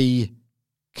 So if he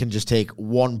can just take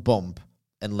one bump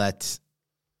and let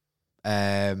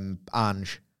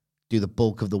Ange do the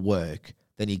bulk of the work,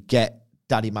 then you get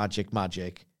Daddy Magic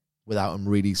without him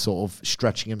really sort of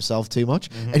stretching himself too much.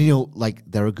 Mm-hmm. And, you know, like,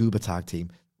 they're a Goober tag team.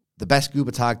 The best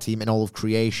Goober tag team in all of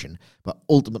creation, but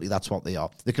ultimately that's what they are.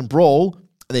 They can brawl,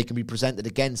 and they can be presented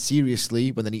again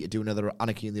seriously when they need to do another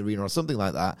Anarchy in the Arena or something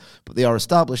like that, but they are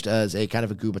established as a kind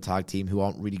of a Goober tag team who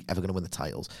aren't really ever going to win the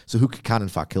titles. So who can, in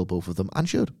fact, kill both of them, and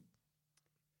should.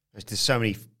 There's so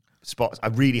many spots. I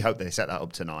really hope they set that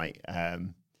up tonight,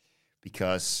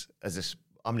 because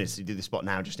I'm going to do the spot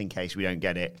now just in case we don't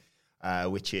get it.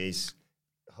 Which is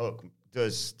Hook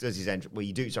does his entrance. Well,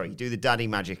 you do the Daddy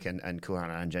Magic and Cool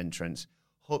Hand Ange entrance.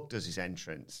 Hook does his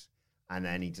entrance, and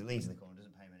then he leans in the corner,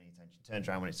 doesn't pay him any attention, turns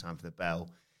around when it's time for the bell,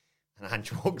 and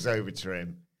Ange walks over to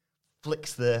him,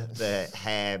 flicks the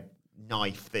hair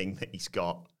knife thing that he's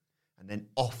got, and then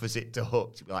offers it to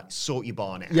Hook to be like, sort your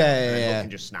barnet out, and then Hook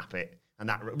can just snap it. And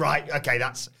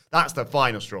that's the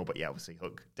final straw. But yeah, obviously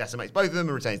Hook decimates both of them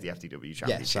and retains the FTW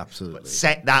championship. Yes, absolutely. But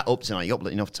set that up tonight. You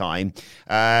got enough time.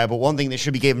 But one thing that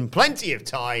should be given plenty of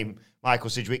time,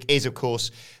 Michael Sidgwick, is of course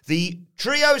the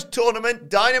Trios Tournament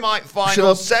Dynamite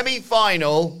Final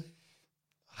semi-final.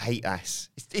 I hate this.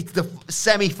 It's the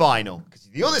semi-final because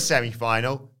the other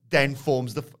semi-final then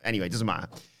forms the. Anyway, it doesn't matter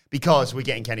because we're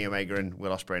getting Kenny Omega and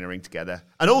Will Ospreay in a ring together,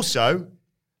 and also.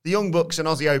 The Young Bucks and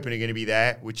Aussie Open are going to be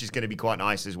there, which is going to be quite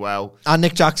nice as well. And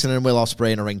Nick Jackson and Will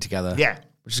Ospreay in a ring together. Yeah.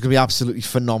 Which is going to be absolutely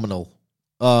phenomenal.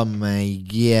 Oh, my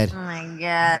God. Oh, my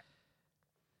God.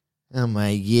 Oh,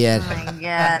 my God. Oh, my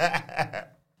God.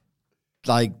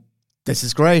 Like, this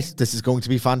is great. This is going to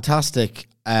be fantastic.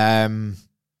 I'm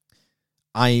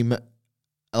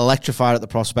electrified at the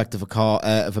prospect of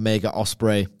of Omega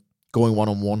Ospreay going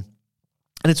one-on-one.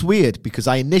 And it's weird because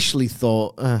I initially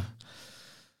thought...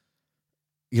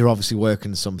 you're obviously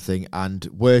working something, and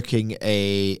working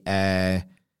a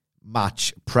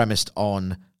match premised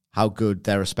on how good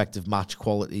their respective match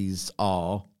qualities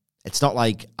are. It's not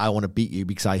like I want to beat you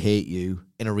because I hate you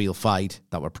in a real fight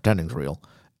that we're pretending is real.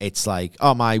 It's like,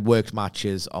 oh, my worked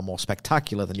matches are more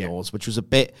spectacular than yours, which was a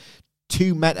bit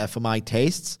too meta for my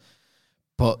tastes.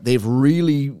 But they've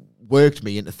really worked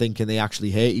me into thinking they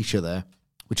actually hate each other,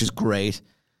 which is great.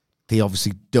 They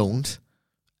obviously don't.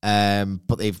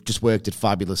 But they've just worked it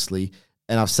fabulously.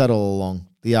 And I've said all along,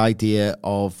 the idea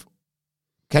of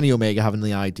Kenny Omega having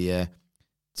the idea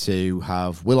to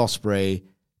have Will Ospreay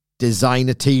design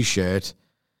a T-shirt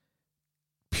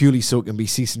purely so it can be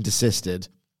cease and desisted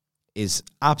is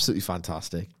absolutely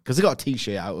fantastic. Because they got a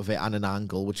T-shirt out of it and an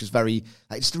angle, which is very,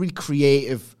 like, just really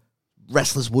creative.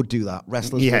 Wrestlers would do that.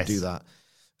 Would do that.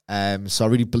 So I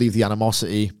really believe the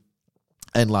animosity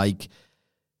and, like,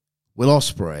 Will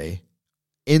Ospreay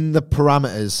in the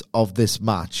parameters of this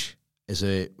match as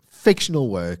a fictional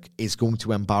work is going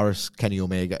to embarrass Kenny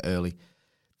Omega early.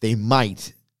 They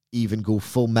might even go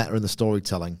full meta in the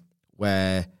storytelling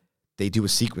where they do a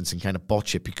sequence and kind of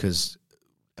botch it because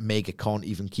Omega can't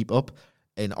even keep up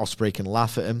and Ospreay can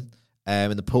laugh at him.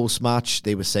 In the post-match,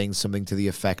 they were saying something to the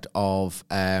effect of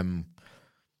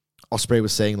Ospreay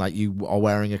was saying, like, you are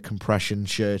wearing a compression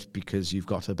shirt because you've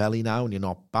got a belly now and you're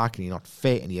not back and you're not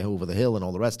fit and you're over the hill and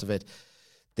all the rest of it.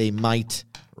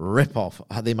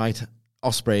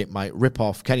 Ospreay might rip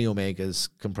off Kenny Omega's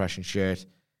compression shirt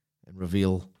and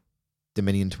reveal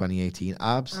Dominion 2018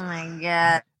 abs. Oh, my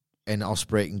God. And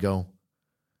Ospreay can go,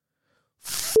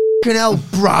 fucking hell,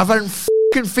 bruv, I didn't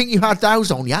fucking think you had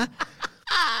those on, yeah?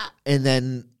 And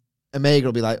then Omega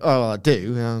will be like, oh, well, I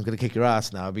do. I'm going to kick your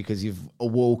ass now because you've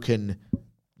awoken,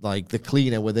 like, the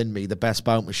cleaner within me, the best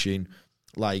bout machine.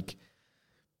 Like,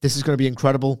 this is going to be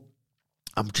incredible.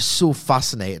 I'm just so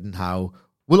fascinated in how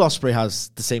Will Ospreay has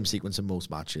the same sequence in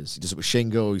most matches. He does it with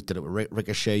Shingo, he did it with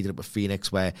Ricochet, he did it with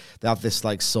Phoenix, where they have this,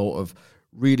 like, sort of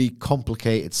really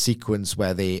complicated sequence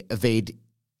where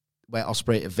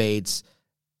Ospreay evades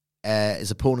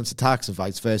his opponent's attacks and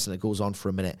vice versa, and it goes on for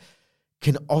a minute.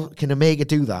 Can Omega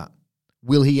do that?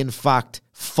 Will he, in fact,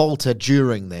 falter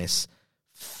during this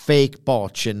fake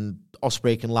botch and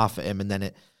Ospreay can laugh at him and then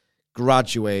it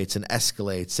graduates and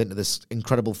escalates into this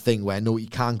incredible thing where, no, you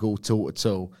can't go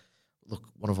toe-to-toe. Look,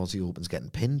 one of Aussie Open's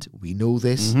getting pinned. We know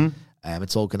this. Mm-hmm.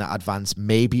 It's all going to advance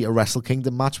maybe a Wrestle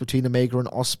Kingdom match between Omega and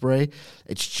Ospreay.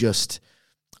 It's just,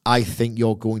 I think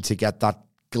you're going to get that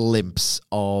glimpse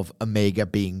of Omega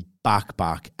being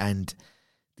back, and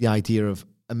the idea of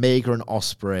Omega and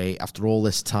Ospreay, after all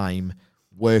this time,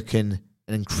 working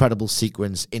an incredible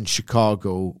sequence in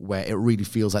Chicago where it really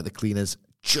feels like the Cleaners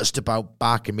just about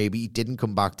back and maybe he didn't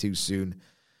come back too soon.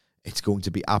 It's going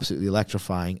to be absolutely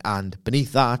electrifying. And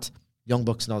beneath that, Young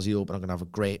Bucks and Aussie Open are going to have a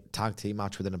great tag team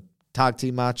match within a tag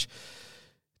team match.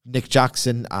 Nick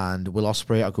Jackson and Will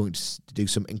Ospreay are going to do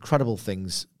some incredible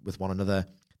things with one another.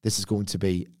 This is going to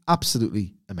be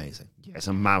absolutely amazing. Yeah, it's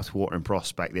a mouth-watering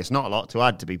prospect. There's not a lot to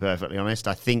add, to be perfectly honest.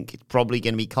 I think it's probably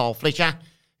going to be Carl Fletcher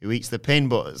who eats the pin,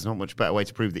 but there's not much better way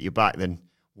to prove that you're back than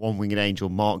one-winged angel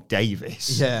Mark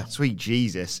Davis. Yeah. Sweet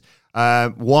Jesus.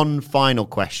 One final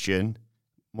question,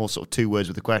 more sort of 2 words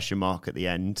with a question mark at the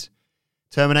end.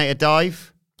 Terminator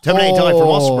dive? Terminator dive from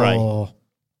Ospreay.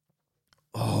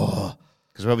 Oh.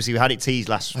 Because obviously we had it teased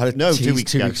 2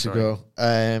 weeks ago.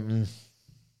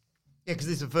 Yeah, because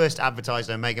this is the first advertised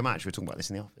Omega match. We were talking about this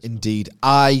in the office. Indeed.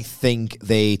 I think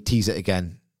they tease it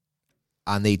again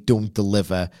and they don't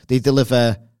deliver. They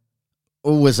deliver,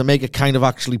 is Omega kind of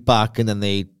actually back? And then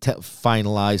they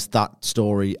finalise that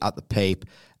story at the Pape.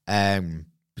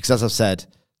 Because as I've said,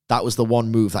 that was the one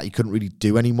move that you couldn't really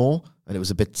do anymore. And it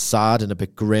was a bit sad and a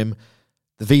bit grim.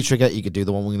 The V-trigger you could do,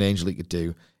 the one-winged angel you could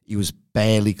do. He was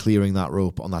barely clearing that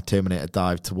rope on that Terminator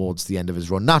dive towards the end of his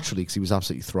run, naturally, because he was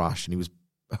absolutely thrashed and he was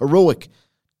heroic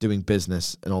doing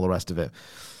business and all the rest of it.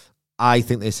 I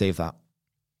think they save that.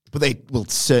 But they will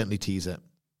certainly tease it.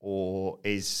 Or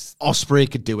is...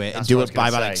 Ospreay could do it and do it by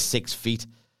about 6 feet.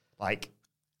 Like,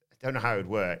 I don't know how it would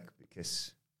work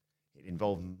because it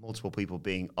involved multiple people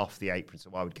being off the apron, so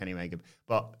why would Kenny Omega...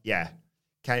 But, yeah,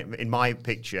 in my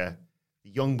picture, the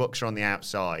Young Bucks are on the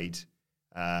outside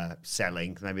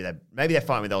selling. Maybe they're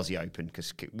fighting with Aussie Open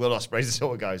because Will Ospreay's the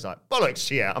sort of guy who's like, bollocks,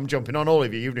 yeah, I'm jumping on all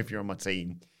of you, even if you're on my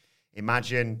team.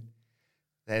 Imagine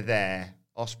they're there,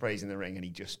 Ospreay's in the ring,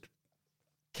 and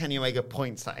Kenny Omega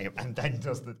points at him and then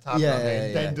does the tap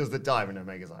then does the dive, and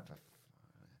Omega's like,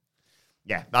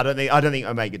 yeah, I don't think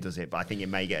Omega does it, but I think it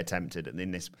may get attempted. And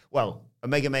in this,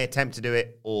 Omega may attempt to do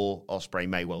it, or Ospreay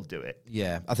may well do it.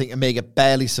 Yeah, I think Omega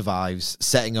barely survives,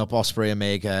 setting up Ospreay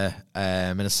Omega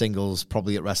in a singles,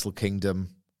 probably at Wrestle Kingdom,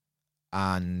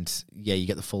 and yeah, you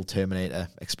get the full Terminator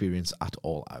experience at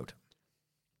All Out.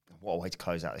 What a way to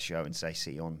close out the show and say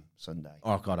see you on Sunday.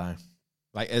 Oh God,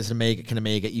 can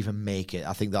Omega even make it?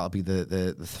 I think that'll be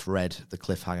the thread, the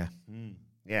cliffhanger.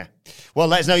 Yeah. Well,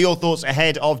 let us know your thoughts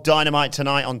ahead of Dynamite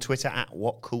tonight on Twitter at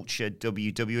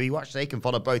WhatCultureWWE. Watch there. You can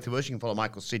follow both of us. You can follow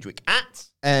Michael Sidgwick at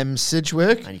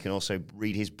Sidgwick. And you can also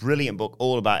read his brilliant book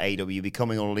all about AEW,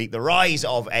 Becoming All Elite, The Rise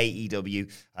of AEW.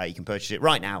 You can purchase it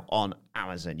right now on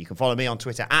Amazon. You can follow me on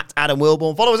Twitter at Adam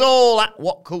Wilborn. Follow us all at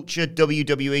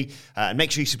WhatCultureWWE. And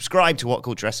make sure you subscribe to What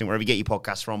Culture Wrestling wherever you get your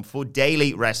podcasts from for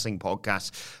daily wrestling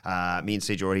podcasts. Me and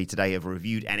Sidge already today have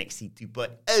reviewed NXT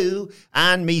 2.0,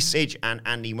 and me, Sidge, and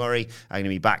Andy Murray are going to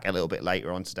be back a little bit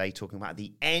later on today talking about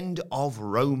the end of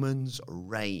Roman's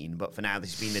reign. But for now,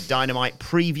 this has been the Dynamite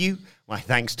preview. My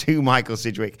thanks to Michael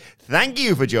Sidgwick. Thank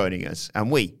you for joining us,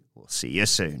 and we will see you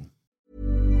soon.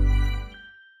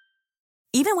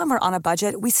 Even when we're on a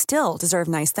budget, we still deserve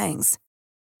nice things.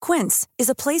 Quince is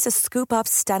a place to scoop up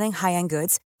stunning high-end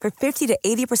goods for 50 to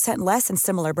 80% less than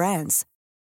similar brands.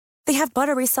 They have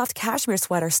buttery soft cashmere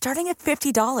sweaters starting at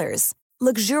 $50,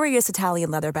 luxurious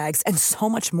Italian leather bags, and so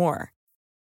much more.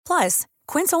 Plus,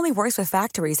 Quince only works with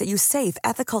factories that use safe,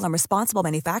 ethical, and responsible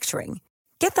manufacturing.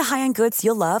 Get the high-end goods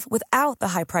you'll love without the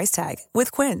high price tag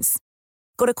with Quince.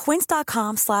 Go to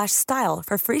quince.com/style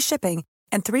for free shipping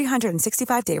and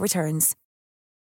 365-day returns.